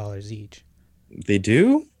 $70 each. They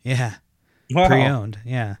do? Yeah. Wow. Pre-owned.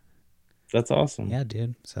 Yeah. That's awesome. Yeah,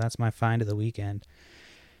 dude. So that's my find of the weekend.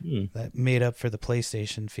 That made up for the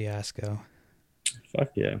PlayStation fiasco.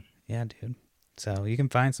 Fuck yeah. Yeah, dude. So you can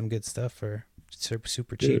find some good stuff for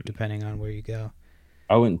super cheap depending on where you go.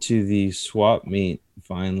 I went to the swap meet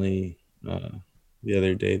finally the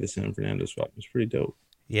other day. The San Fernando swap was pretty dope.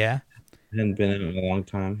 Yeah? I hadn't been in a long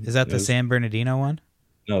time. Is that the San Bernardino one?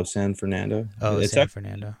 No, San Fernando. Oh, it's San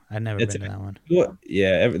Fernando. I've never been to that one.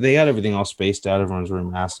 Yeah, they got everything all spaced out. Everyone's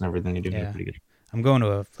wearing masks and everything. They're doing pretty good. I'm going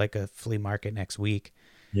to a flea market next week.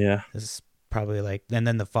 Yeah. This is probably like, and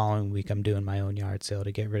then the following week I'm doing my own yard sale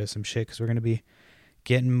to get rid of some shit because we're going to be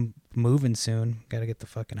getting moving soon. Got to get the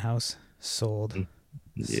fucking house sold.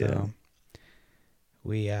 Yeah.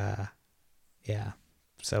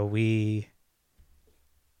 So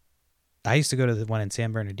I used to go to the one in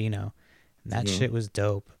San Bernardino, and that shit was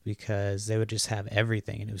dope because they would just have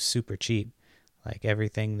everything and it was super cheap. Like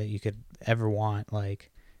everything that you could ever want, like,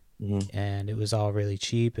 and it was all really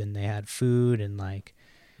cheap, and they had food, and like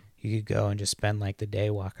you could go and just spend like the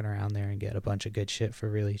day walking around there and get a bunch of good shit for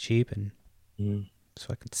really cheap, and it's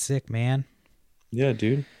fucking sick, man. Yeah,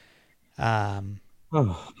 dude.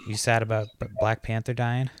 Oh, You sad about Black Panther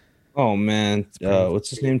dying? oh man. It's pretty. What's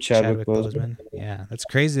his name? Chadwick Chadwick Boseman. Boseman. Yeah, that's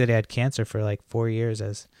crazy that he had cancer for like 4 years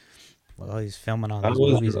as well. He's filming all I these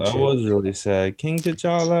was movies and I shit. was really sad. King I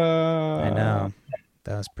T'Challa. know.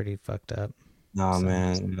 That was pretty fucked up. Nah, So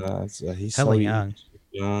man. He's hella so young.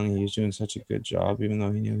 young. He was doing such a good job, even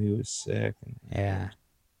though he knew he was sick. And Yeah, oh,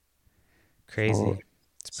 crazy.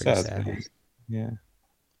 It's pretty sad sad. thing.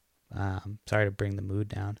 Yeah, Sorry to bring the mood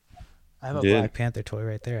down. I have he a did. Black Panther toy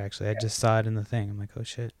right there. Actually, I just saw it in the thing. I'm like, oh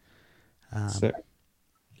shit. Sick.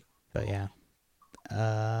 But yeah.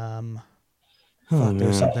 Um, Oh Fuck. There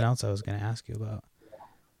was man. something else I was gonna ask you about.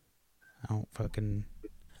 I don't fucking.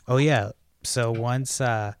 Oh yeah. So once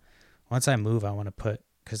I move, I want to put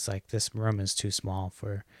because like this room is too small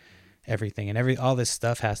for everything, and all this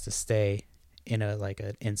stuff has to stay in a like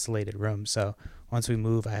an insulated room. So once we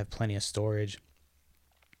move, I have plenty of storage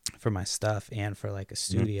for my stuff and for like a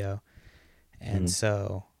studio, and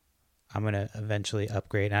so I'm gonna eventually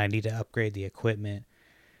upgrade. And I need to upgrade the equipment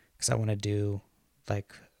because I want to do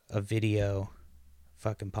like a video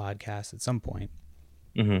fucking podcast at some point.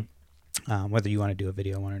 Whether you want to do a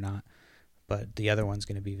video one or not, but the other one's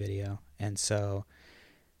going to be video. And so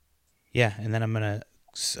yeah, and then I'm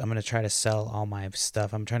gonna try to sell all my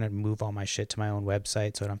stuff. I'm trying to move all my shit to my own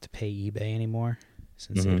website so I don't have to pay eBay anymore,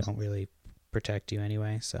 since they don't really protect you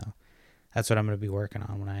anyway. So that's what I'm gonna be working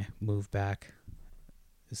on when I move back.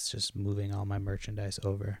 It's just moving all my merchandise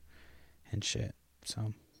over and shit.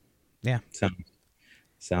 So yeah,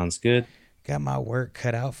 Sounds good. got my work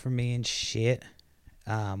cut out for me and shit.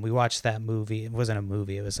 We watched that movie. It wasn't a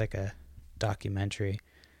movie. It was like a documentary.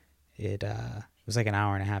 It was like an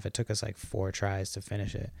hour and a half. It took us like 4 tries to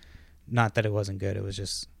finish it. Not that it wasn't good. It was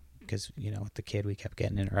just because, with the kid, we kept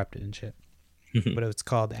getting interrupted and shit. But it was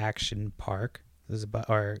called Action Park. It was about,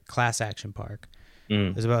 or Class Action Park.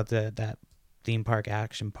 It was about that theme park,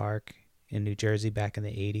 Action Park in New Jersey back in the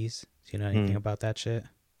 80s. Do you know anything about that shit?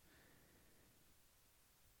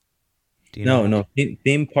 Do you know? No.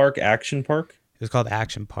 Theme park, action park. It was called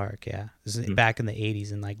Action Park, yeah. This is back in the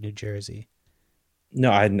 80s in like New Jersey.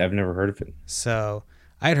 No, I've never heard of it. So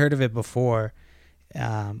I had heard of it before.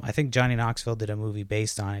 I think Johnny Knoxville did a movie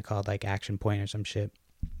based on it called like Action Point or some shit.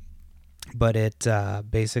 But it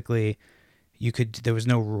basically there was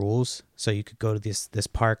no rules, so you could go to this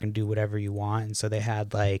park and do whatever you want. And so they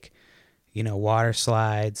had like, water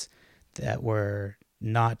slides that were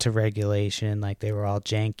not to regulation, like they were all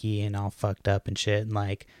janky and all fucked up and shit. And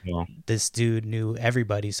like this dude knew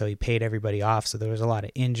everybody, so he paid everybody off. So there was a lot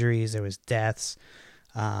of injuries, there was deaths,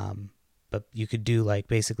 but you could do like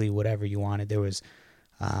basically whatever you wanted. There was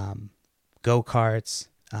go-karts,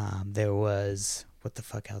 there was, what the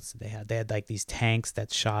fuck else did they have? They had like these tanks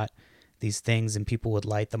that shot these things and people would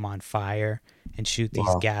light them on fire and shoot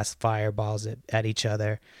these gas fireballs at each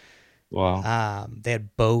other. Wow. They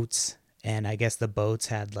had boats, and I guess the boats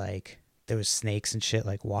had like, there was snakes and shit,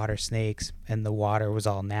 like water snakes, and the water was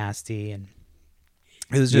all nasty. And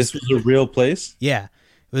it was just, this was a real place. yeah,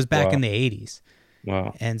 it was back in the 80s.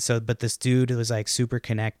 Wow. And so, but this dude was like super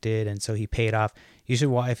connected, and so he paid off. You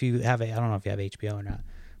should, if you have I don't know if you have HBO or not,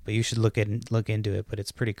 but you should look into it. But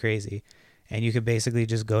it's pretty crazy. And you could basically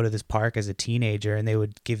just go to this park as a teenager, and they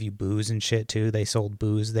would give you booze and shit too. They sold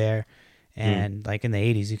booze there, and like in the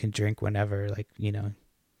 80s, you can drink whenever. Like, they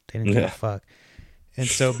didn't give a fuck. And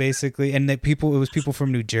so basically, and it was people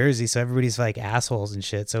from New Jersey, so everybody's like assholes and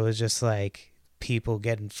shit. So it was just like people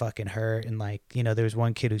getting fucking hurt, and like, there was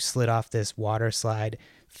one kid who slid off this water slide,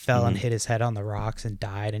 fell and hit his head on the rocks and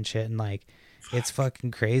died and shit. And like, it's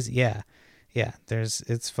fucking crazy. Yeah. It's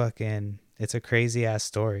a crazy ass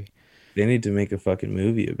story. They need to make a fucking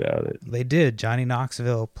movie about it. They did. Johnny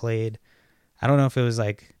Knoxville played, I don't know if it was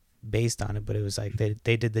like based on it, but it was like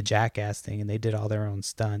they did the Jackass thing and they did all their own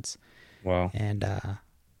stunts. Wow. And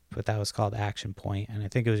but that was called Action Point, and I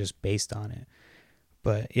think it was just based on it.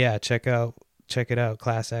 But yeah, check it out,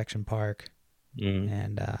 Class Action Park.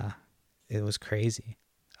 And it was crazy.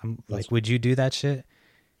 I'm like, would you do that shit?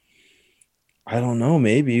 I don't know.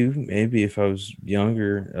 Maybe if I was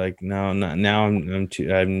younger, like now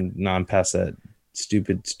I'm past that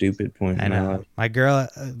stupid point. I know.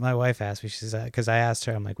 My wife asked me, she's because I asked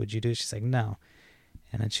her, I'm like, would you do it? She's like, no.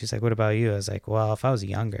 And then she's like, what about you? I was like, well, if I was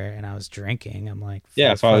younger and I was drinking, I'm like,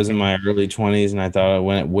 yeah, if I was in my early 20s and I thought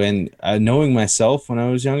when knowing myself when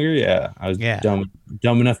I was younger, yeah, I was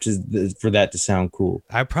dumb enough for that to sound cool.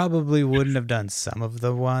 I probably wouldn't have done some of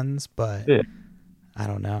the ones, but I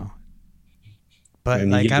don't know. But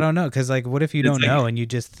I don't know, because like, what if you don't know and you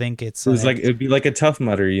just think it's it'd be like a Tough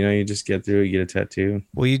Mudder, you just get through, you get a tattoo.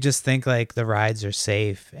 Well, you just think like the rides are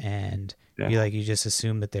safe and Yeah. You just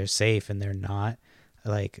assume that they're safe and they're not.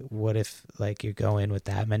 Like, what if like you go in with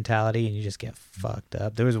that mentality and you just get fucked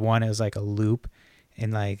up? There was one, it was like a loop,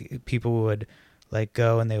 and like people would like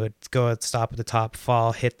go and they would go stop at the top,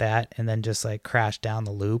 fall, hit that, and then just like crash down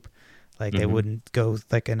the loop. Like they wouldn't go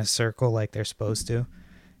like in a circle like they're supposed to.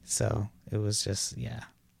 So it was just, yeah.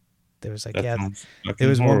 There was like, That yeah, sounds there fucking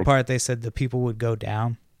was one horrible. part they said the people would go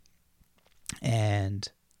down and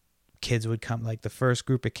kids would come, like the first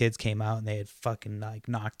group of kids came out and they had fucking like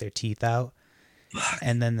knocked their teeth out.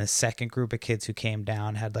 And then the second group of kids who came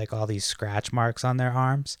down had like all these scratch marks on their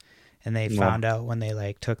arms. And they found out when they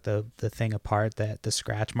like took the thing apart that the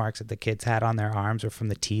scratch marks that the kids had on their arms were from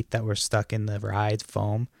the teeth that were stuck in the ride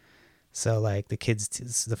foam. So like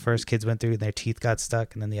the first kids went through and their teeth got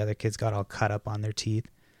stuck, and then the other kids got all cut up on their teeth.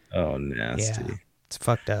 Oh, nasty. Yeah, it's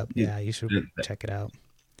fucked up. Yeah, you should That, check it out.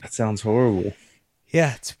 that sounds horrible.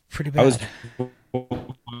 Yeah, it's pretty I was bad.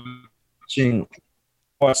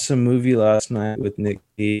 watched some movie last night with Nick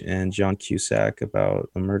Cage and John Cusack about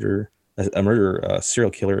a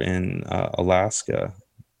serial killer in Alaska.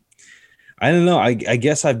 I don't know. I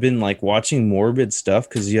guess I've been like watching morbid stuff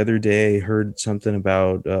because the other day I heard something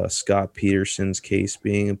about Scott Peterson's case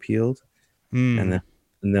being appealed, and then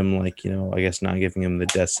and them like, I guess not giving him the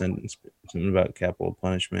death sentence, something about capital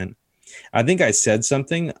punishment. I think I said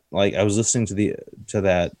something like I was listening to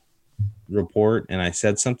that report and I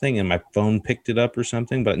said something and my phone picked it up or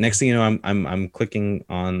something. But next thing you know, I'm clicking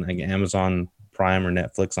on like Amazon Prime or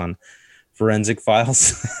Netflix on Forensic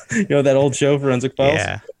Files. That old show, Forensic Files.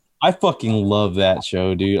 Yeah. I fucking love that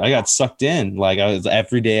show, dude. I got sucked in. Like I was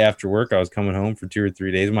every day after work, I was coming home for 2 or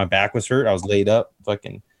 3 days. My back was hurt. I was laid up,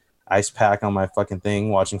 fucking ice pack on my fucking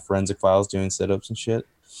thing, watching Forensic Files, doing sit-ups and shit.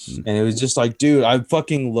 And it was just like, dude, I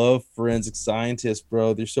fucking love forensic scientists,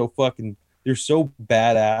 bro. They're so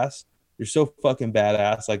badass. They're so fucking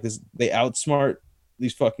badass. Like this, they outsmart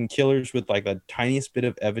these fucking killers with like the tiniest bit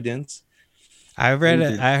of evidence. I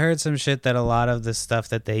heard some shit that a lot of the stuff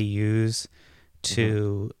that they use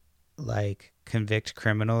to like convict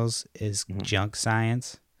criminals is junk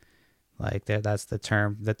science. Like that's the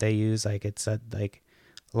term that they use. Like it's like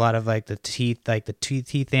a lot of like the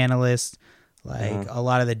teeth analysts. Like a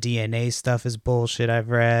lot of the DNA stuff is bullshit. I've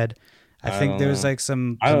read. I think there's like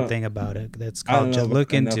something about it that's called. Just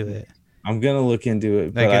look into it. I'm gonna look into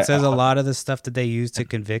it. Like it says a lot of the stuff that they use to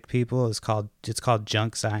convict people is called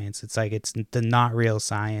junk science. It's like it's the not real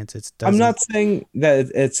science. I'm not saying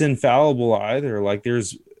that it's infallible either. Like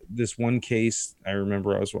there's this one case I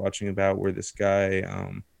remember I was watching about where this guy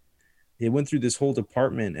he went through this whole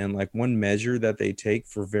department and like one measure that they take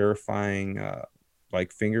for verifying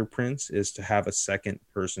like fingerprints is to have a second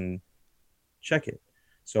person check it.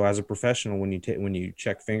 So as a professional, when you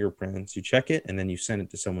check fingerprints, you check it and then you send it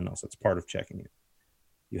to someone else. That's part of checking it.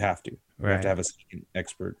 You have to. You have to have a second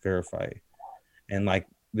expert verify it. And like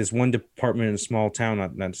this one department in a small town,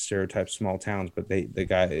 not to stereotype small towns, but the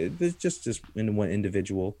guy, just one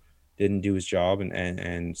individual didn't do his job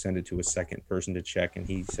and send it to a second person to check, and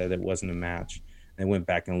he said it wasn't a match. They went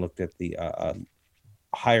back and looked at the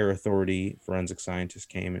higher authority forensic scientist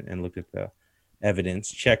came and looked at the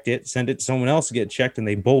evidence, checked it, sent it to someone else to get checked, and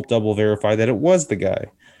they both double verified that it was the guy.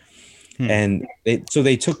 And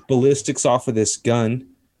they took ballistics off of this gun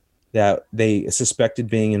that they suspected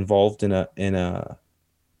being involved in a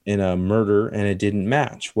murder, and it didn't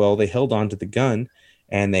match. Well, they held on to the gun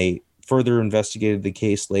and they further investigated the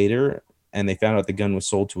case later, and they found out the gun was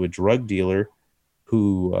sold to a drug dealer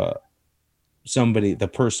who the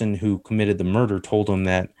person who committed the murder told him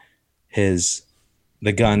that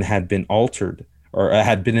the gun had been altered or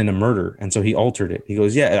had been in a murder, and so he altered it. He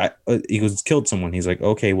goes, he goes, it's killed someone. He's like,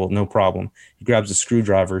 okay, well, no problem. He grabs a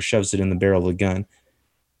screwdriver, shoves it in the barrel of the gun,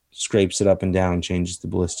 scrapes it up and down, changes the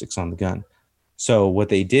ballistics on the gun. So what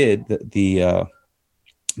they did, the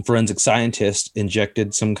forensic scientist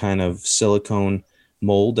injected some kind of silicone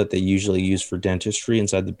mold that they usually use for dentistry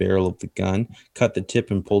inside the barrel of the gun, cut the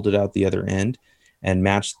tip and pulled it out the other end, and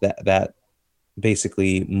matched that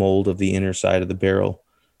basically mold of the inner side of the barrel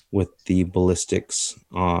with the ballistics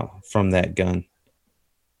from that gun.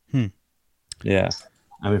 Yeah,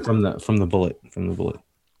 I mean from the bullet.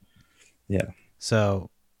 Yeah. So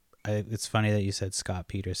it's funny that you said Scott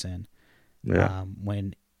Peterson. Yeah.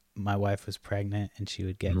 When my wife was pregnant and she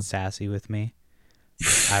would get sassy with me,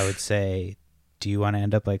 I would say, do you want to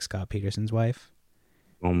end up like Scott Peterson's wife?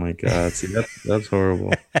 Oh my God. See, that's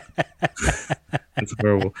horrible. That's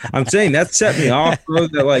horrible. I'm saying that set me off, bro.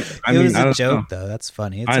 That like, it was a joke though. That's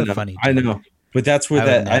funny. It's a funny joke. I know. But that's where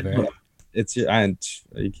are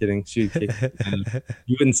you kidding? You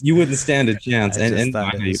wouldn't stand a chance. I just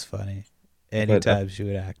thought it was funny. Anytime she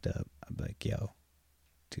would act up. like, yo,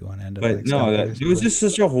 do you want to end up But like no, Scott that it Peterson? was just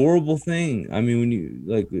such a horrible thing. I mean, when you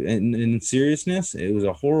like in seriousness, it was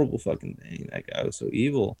a horrible fucking thing. That guy was so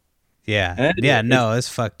evil. Yeah, And yeah, no, it's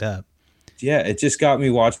fucked up. yeah, it just got me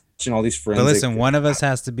watching all these But forensic. listen, one of us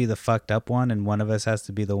has to be the fucked up one, and one of us has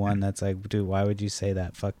to be the one that's like, dude, why would you say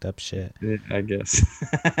that fucked up shit? I guess.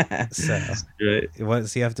 So, Right.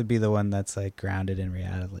 so you have to be the one that's like grounded in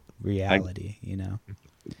reality, you know?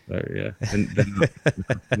 Oh, yeah. And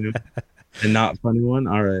the not funny one.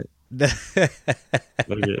 All right.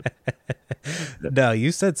 Okay. No,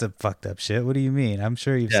 you said some fucked up shit. What do you mean? I'm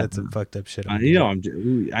sure you've Yeah. said some fucked up shit. You know,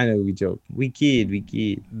 I know we joke. We kid.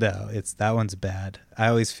 No, it's that one's bad. I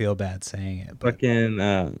always feel bad saying it. But Fucking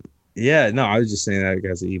yeah. No, I was just saying that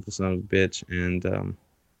guy's an evil son of a bitch, and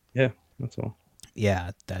yeah, that's all.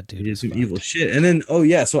 yeah, that dude He did was some fucked. evil shit, and then oh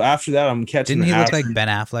yeah, so after that, I'm catching. Didn't he the look like acid. Ben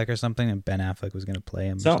Affleck or something? And Ben Affleck was gonna play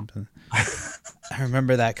him or So- something. I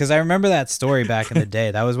remember that because I remember that story back in the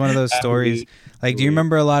day. That was one of those stories. Like, do you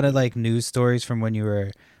remember a lot of like news stories from when you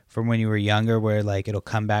were younger, where like it'll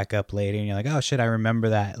come back up later, and you're like, oh shit, I remember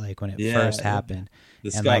that like when it first happened.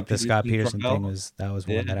 And like the Scott Peterson thing was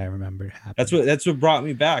one that I remembered happened. That's what brought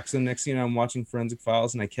me back. So next thing you know, I'm watching Forensic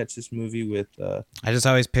Files, and I catch this movie with. I just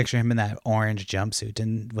always picture him in that orange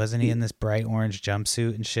jumpsuit. Wasn't he in this bright orange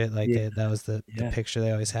jumpsuit and shit? Like that was the picture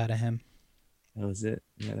they always had of him. That was it.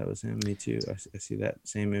 Yeah, that was him. Me too. I see that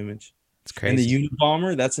same image. It's crazy. And the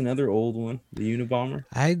Unabomber, that's another old one. The Unabomber.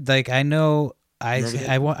 I know. I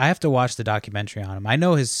Remember have to watch the documentary on him. I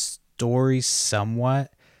know his story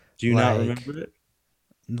somewhat. Do you not remember it?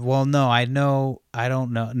 Well, no, I know. I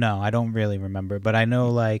don't know. No, I don't really remember. But I know,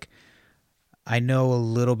 like, I know a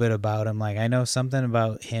little bit about him. Like, I know something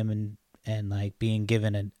about him and like being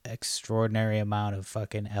given an extraordinary amount of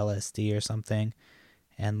fucking LSD or something.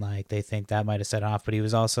 And like they think that might have set off, but he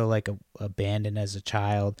was also like abandoned as a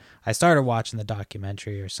child. I started watching the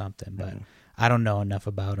documentary or something, but I don't know enough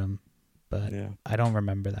about him. But I don't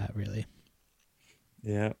remember that really.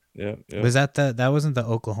 Yeah. Was that that wasn't the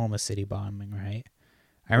Oklahoma City bombing, right?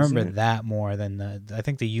 I remember that more than I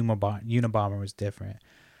think the Unabomber was different.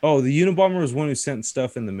 Oh, the Unabomber was one who sent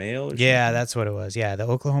stuff in the mail? Or yeah, something? that's what it was. Yeah, the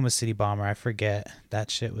Oklahoma City bomber, I forget. That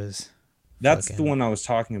shit was... That's the one I was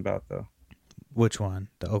talking about, though. Which one?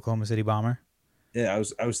 The Oklahoma City bomber? Yeah,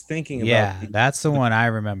 I was thinking about... Yeah, that's the one I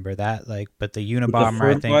remember. That, like, but the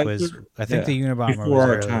Unabomber, I think the Unabomber before was our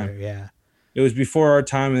earlier, time. yeah. It was before our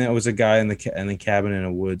time, and it was a guy in the cabin in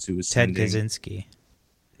the woods who was Ted sending... Kaczynski.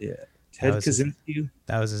 Yeah. Ted Kaczynski?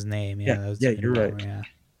 That was his name, yeah. That was yeah, you're right. Yeah.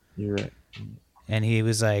 You're right. And he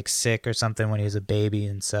was like sick or something when he was a baby,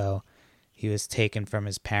 and so he was taken from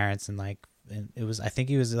his parents, and like I think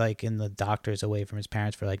he was like in the doctors away from his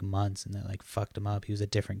parents for like months, and they like fucked him up. He was a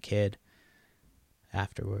different kid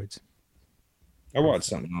afterwards. I watched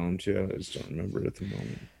something on him too. I just don't remember it at the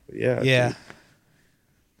moment. But yeah. Dude.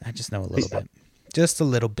 I just know a little bit. Just a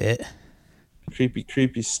little bit.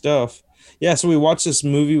 Creepy stuff. Yeah, so we watched this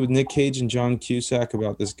movie with Nick Cage and John Cusack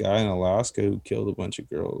about this guy in Alaska who killed a bunch of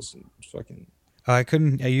girls and fucking... Oh, I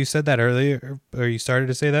couldn't... You said that earlier, or you started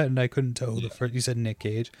to say that, and I couldn't tell the first... You said Nick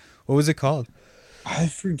Cage. What was it called? I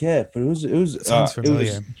forget, but it was sounds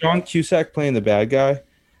familiar. It was John Cusack playing the bad guy.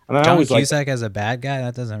 And John Cusack as a bad guy?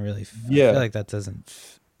 That doesn't really... I feel like that doesn't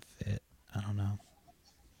fit. I don't know.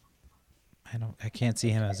 I can't see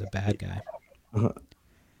him as a bad guy.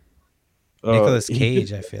 Nicolas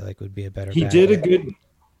Cage, I feel like, would be a better. He did a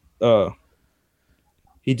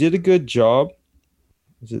good job.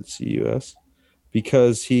 Is it CUS?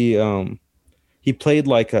 Because he played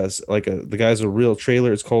the guy's a real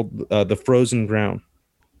trailer. It's called The Frozen Ground.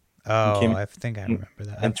 Oh, I think I remember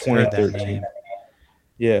that. In I've heard that 2013. name.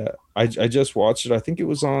 Yeah, I just watched it. I think it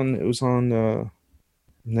was on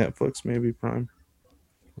Netflix, maybe Prime.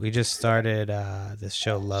 We just started this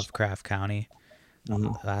show Lovecraft County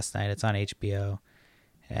last night. It's on HBO,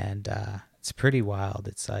 and it's pretty wild.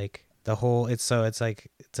 It's like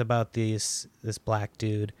it's about this black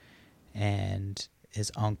dude and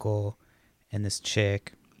his uncle and this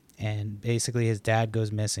chick, and basically his dad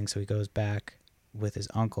goes missing, so he goes back with his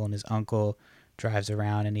uncle, and his uncle drives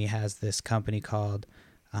around, and he has this company called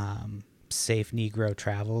Safe Negro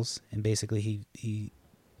Travels, and basically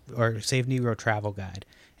or Safe Negro Travel Guide.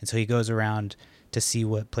 And so he goes around to see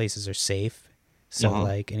what places are safe. So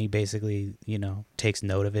and he basically, takes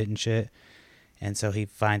note of it and shit. And so he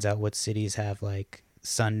finds out what cities have like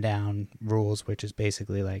sundown rules, which is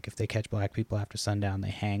basically like if they catch black people after sundown, they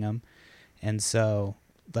hang them. And so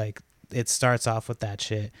like it starts off with that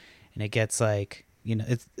shit, and it gets like,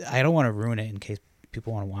 I don't want to ruin it in case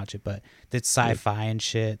people want to watch it, but it's sci-fi and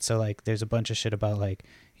shit. So like there's a bunch of shit about like,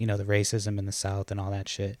 the racism in the South and all that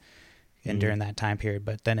shit. and during that time period.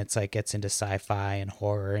 But then it's like gets into sci-fi and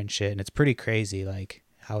horror and shit, and it's pretty crazy like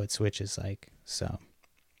how it switches. Like, so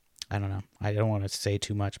I don't know. I don't want to say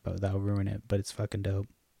too much, but that'll ruin it. But it's fucking dope.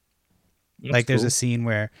 That's Like, there's cool. a scene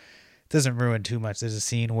where it doesn't ruin too much. There's a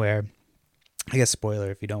scene where, I guess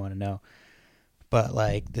spoiler if you don't want to know, but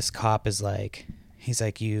like this cop is like, he's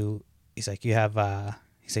like you have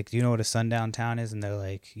he's like, do you know what a sundown town is? And they're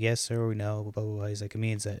like, yes sir, we know, blah blah blah. He's like, it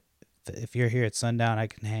means that if you're here at sundown, I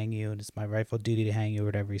can hang you, and it's my rightful duty to hang you, or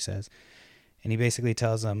whatever he says. And he basically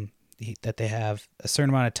tells them that they have a certain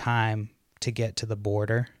amount of time to get to the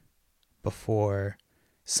border before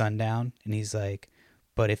sundown. And he's like,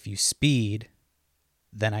 but if you speed,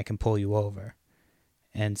 then I can pull you over.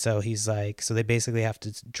 And so he's like, so they basically have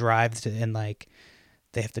to drive to, and like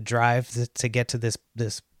they have to drive to get to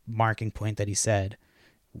this marking point that he said,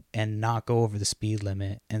 and not go over the speed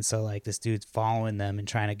limit. And so like this dude's following them and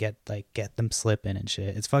trying to get them slipping and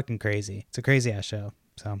shit. It's fucking crazy. It's a crazy ass show.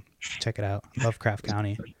 So check it out. Lovecraft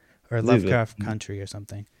County or Lovecraft Country or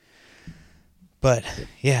something. But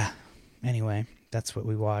yeah, anyway, that's what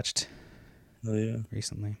we watched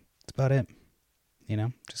recently. That's about it. You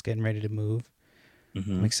know, just getting ready to move.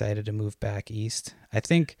 I'm excited to move back east. I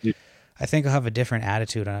think I'll have a different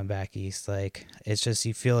attitude when I'm back east. Like, it's just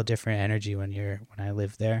you feel a different energy when I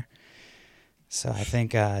live there. So I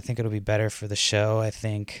think it'll be better for the show. I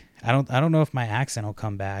don't know if my accent will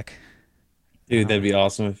come back. Dude, that'd be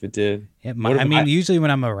awesome if it did. Yeah, usually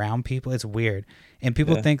when I'm around people, it's weird, and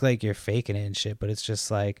people think like you're faking it and shit. But it's just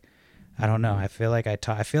like, I don't know. I feel like I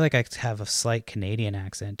have a slight Canadian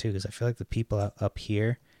accent too, because I feel like the people up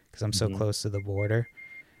here, because I'm so close to the border,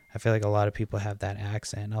 I feel like a lot of people have that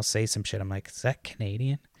accent. And I'll say some shit, I'm like, is that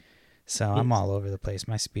Canadian? So I'm all over the place.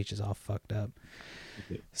 My speech is all fucked up.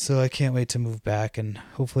 So I can't wait to move back and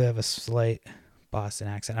hopefully have a slight Boston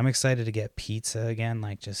accent. I'm excited to get pizza again,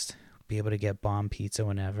 like just be able to get bomb pizza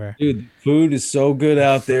whenever. Dude, food is so good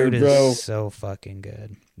out there, bro. Food is so fucking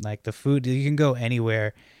good. Like the food, you can go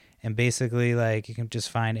anywhere and basically like you can just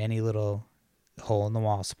find any little hole in the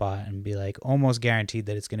wall spot and be like almost guaranteed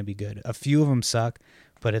that it's going to be good. A few of them suck,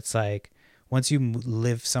 but it's like once you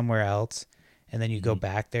live somewhere else and then you go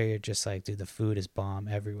back there, you're just like, dude, the food is bomb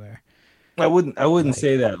everywhere. I wouldn't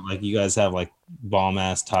say that like you guys have like bomb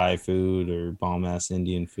ass Thai food or bomb ass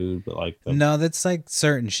Indian food, but like no, that's like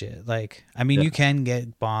certain shit. Like, I mean, you can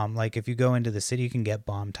get bomb. Like, if you go into the city, you can get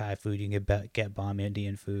bomb Thai food. You can get bomb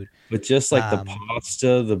Indian food. But just like the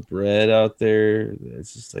pasta, the bread out there,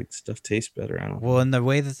 it's just like stuff tastes better. I don't know. Well, and the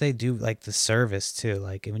way that they do like the service too.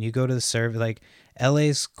 Like when you go to the service, like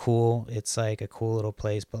LA's cool. It's like a cool little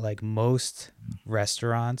place, but like most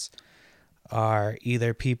restaurants are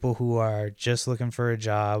either people who are just looking for a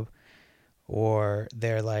job, or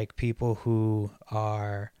they're like people who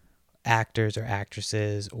are actors or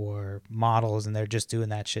actresses or models, and they're just doing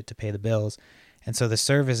that shit to pay the bills. And so the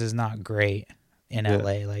service is not great in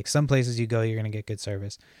LA. Like some places you go, you're going to get good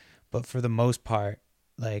service. But for the most part,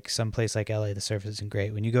 like some place like LA, the service isn't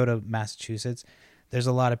great. When you go to Massachusetts, there's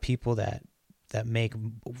a lot of people that make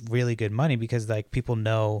really good money because like people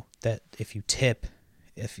know that if you tip,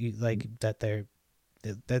 if you like that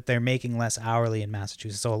they're making less hourly in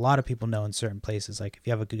Massachusetts. So a lot of people know in certain places, like if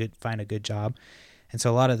you have find a good job. And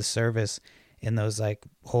so a lot of the service in those like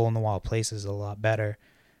hole in the wall places is a lot better.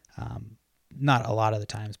 Not a lot of the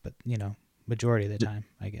times, but you know, majority of the time,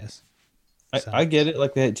 I guess. I get it.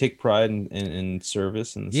 Like they take pride in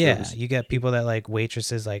service and service. You get people that like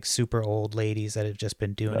waitresses, like super old ladies that have just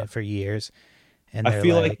been doing it for years. And I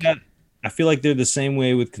feel like that. I feel like they're the same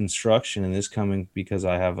way with construction, and this coming because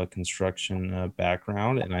I have a construction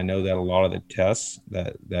background, and I know that a lot of the tests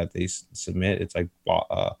that they submit, it's like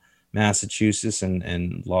Massachusetts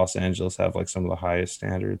and Los Angeles have like some of the highest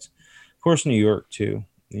standards. Of course, New York too,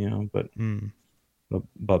 you know, but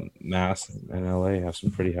Mass and LA have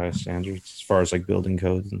some pretty high standards as far as like building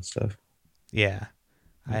codes and stuff. Yeah,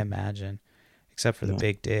 I imagine, except for the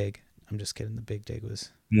Big Dig. I'm just kidding. The Big Dig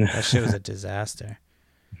that shit was a disaster.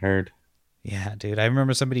 Heard. Yeah, dude. I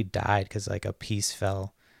remember somebody died because like a piece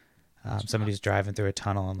fell. Somebody was driving through a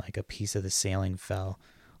tunnel and like a piece of the ceiling fell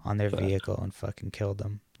on their vehicle and fucking killed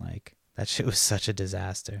them. Like that shit was such a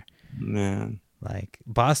disaster. Man. Like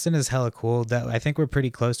Boston is hella cool. That I think we're pretty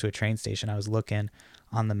close to a train station. I was looking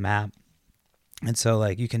on the map, and so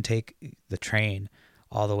like you can take the train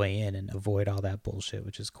all the way in and avoid all that bullshit,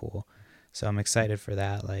 which is cool. So I'm excited for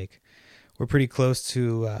that. Like we're pretty close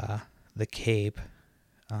to the Cape.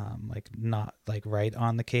 Like not like right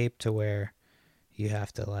on the Cape to where you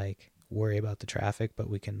have to like worry about the traffic, but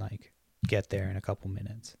we can like get there in a couple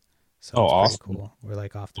minutes. So it's awesome. pretty cool. We're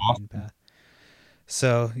like off the beaten path.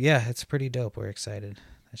 So yeah, it's pretty dope. We're excited.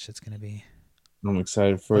 That shit's gonna be I'm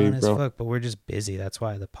excited for fun you, as bro. fuck. But we're just busy. That's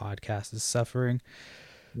why the podcast is suffering.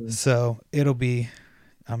 Yeah. So it'll be.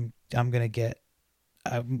 I'm gonna get.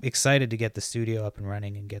 I'm excited to get the studio up and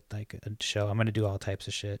running and get like a show. I'm gonna do all types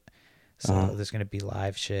of shit. So there's gonna be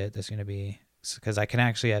live shit. There's gonna be because I can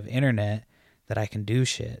actually have internet that I can do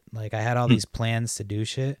shit. Like I had all these plans to do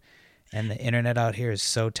shit, and the internet out here is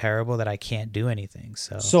so terrible that I can't do anything.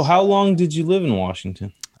 So how long did you live in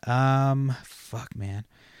Washington? Fuck, man.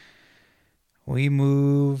 We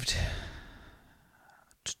moved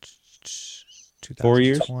 4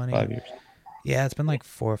 years? 2020. 5 years? Yeah, it's been like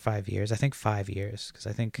 4 or 5 years. I think 5 years because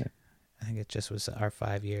I think it just was our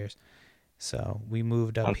 5 years. So we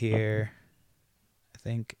moved up here. I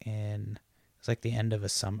think it was like the end of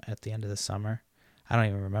at the end of the summer. I don't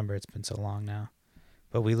even remember. It's been so long now.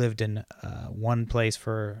 But we lived in one place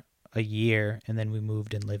for a year, and then we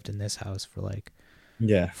moved and lived in this house for like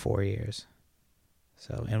 4 years.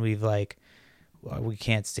 So, and we've like, we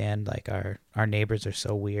can't stand like our neighbors are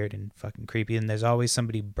so weird and fucking creepy, and there's always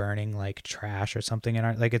somebody burning like trash or something in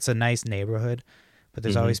our, like it's a nice neighborhood, but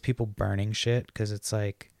there's always people burning shit because it's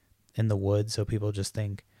like in the woods, so people just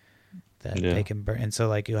think that they can burn. And so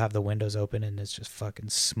like you have the windows open and it's just fucking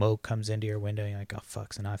smoke comes into your window and you're like, oh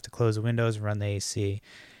fuck, so now I have to close the windows and run the AC.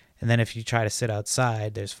 And then if you try to sit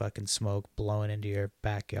outside, there's fucking smoke blowing into your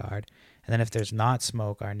backyard. And then if there's not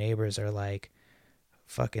smoke, our neighbors are like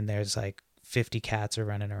fucking, there's like 50 cats are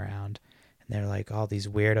running around. And they're like all these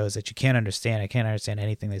weirdos that you can't understand. I can't understand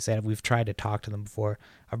anything they said. We've tried to talk to them before.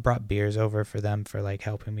 I've brought beers over for them for like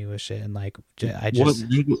helping me with shit. And like, I just...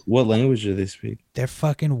 What language do they speak? They're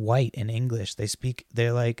fucking white in English.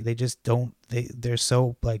 They're like, they just don't, they're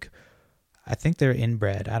so like, I think they're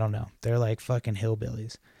inbred. I don't know. They're like fucking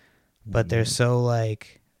hillbillies. But they're so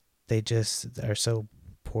like, they just are so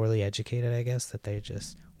poorly educated, I guess, that they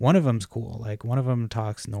just, one of them's cool. Like one of them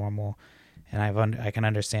talks normal and I can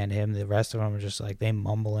understand him. The rest of them are just like, they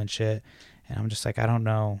mumble and shit. And I'm just like, I don't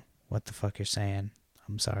know what the fuck you're saying.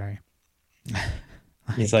 I'm sorry.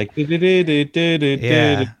 It's like,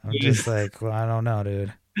 yeah, I'm just like, well, I don't know,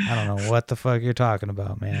 dude. I don't know what the fuck you're talking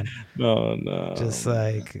about, man. No. Just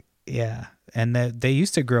like, yeah. And they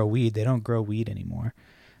used to grow weed. They don't grow weed anymore.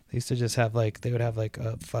 They used to just have like, they would have like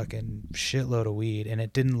a fucking shitload of weed, and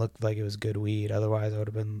it didn't look like it was good weed. Otherwise, I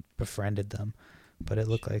would have befriended them. But it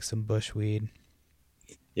looked like some bush weed.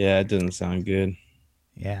 Yeah, it doesn't sound good.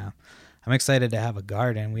 Yeah. I'm excited to have a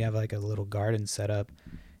garden. We have like a little garden set up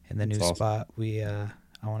in the new spot. I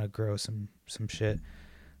want to grow some shit.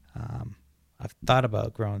 I've thought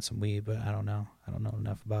about growing some weed, but I don't know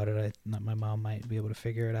enough about it. My mom might be able to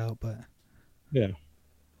figure it out, but yeah,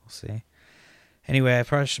 we'll see. Anyway,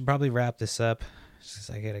 I should probably wrap this up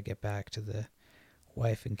since I gotta get back to the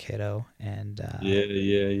wife and kiddo. And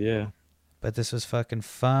yeah. But this was fucking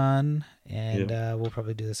fun, and we'll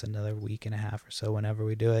probably do this another week and a half or so whenever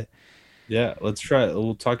we do it. Yeah, let's try it.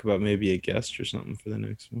 We'll talk about maybe a guest or something for the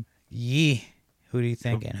next one. Yee. Who are you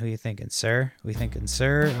thinking? Who are you thinking, sir? Are we thinking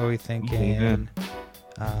sir? Or are we thinking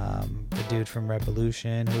the dude from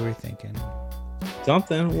Revolution? Who are we thinking?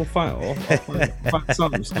 Something. We'll find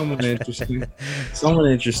something. Someone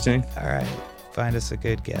interesting. All right. Find us a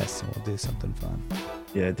good guest and we'll do something fun.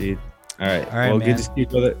 Yeah, dude. All right. Well, man. Good to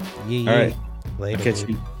speak with it. Yeah. All right. Later. I'll catch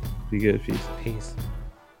you. Be good. Peace.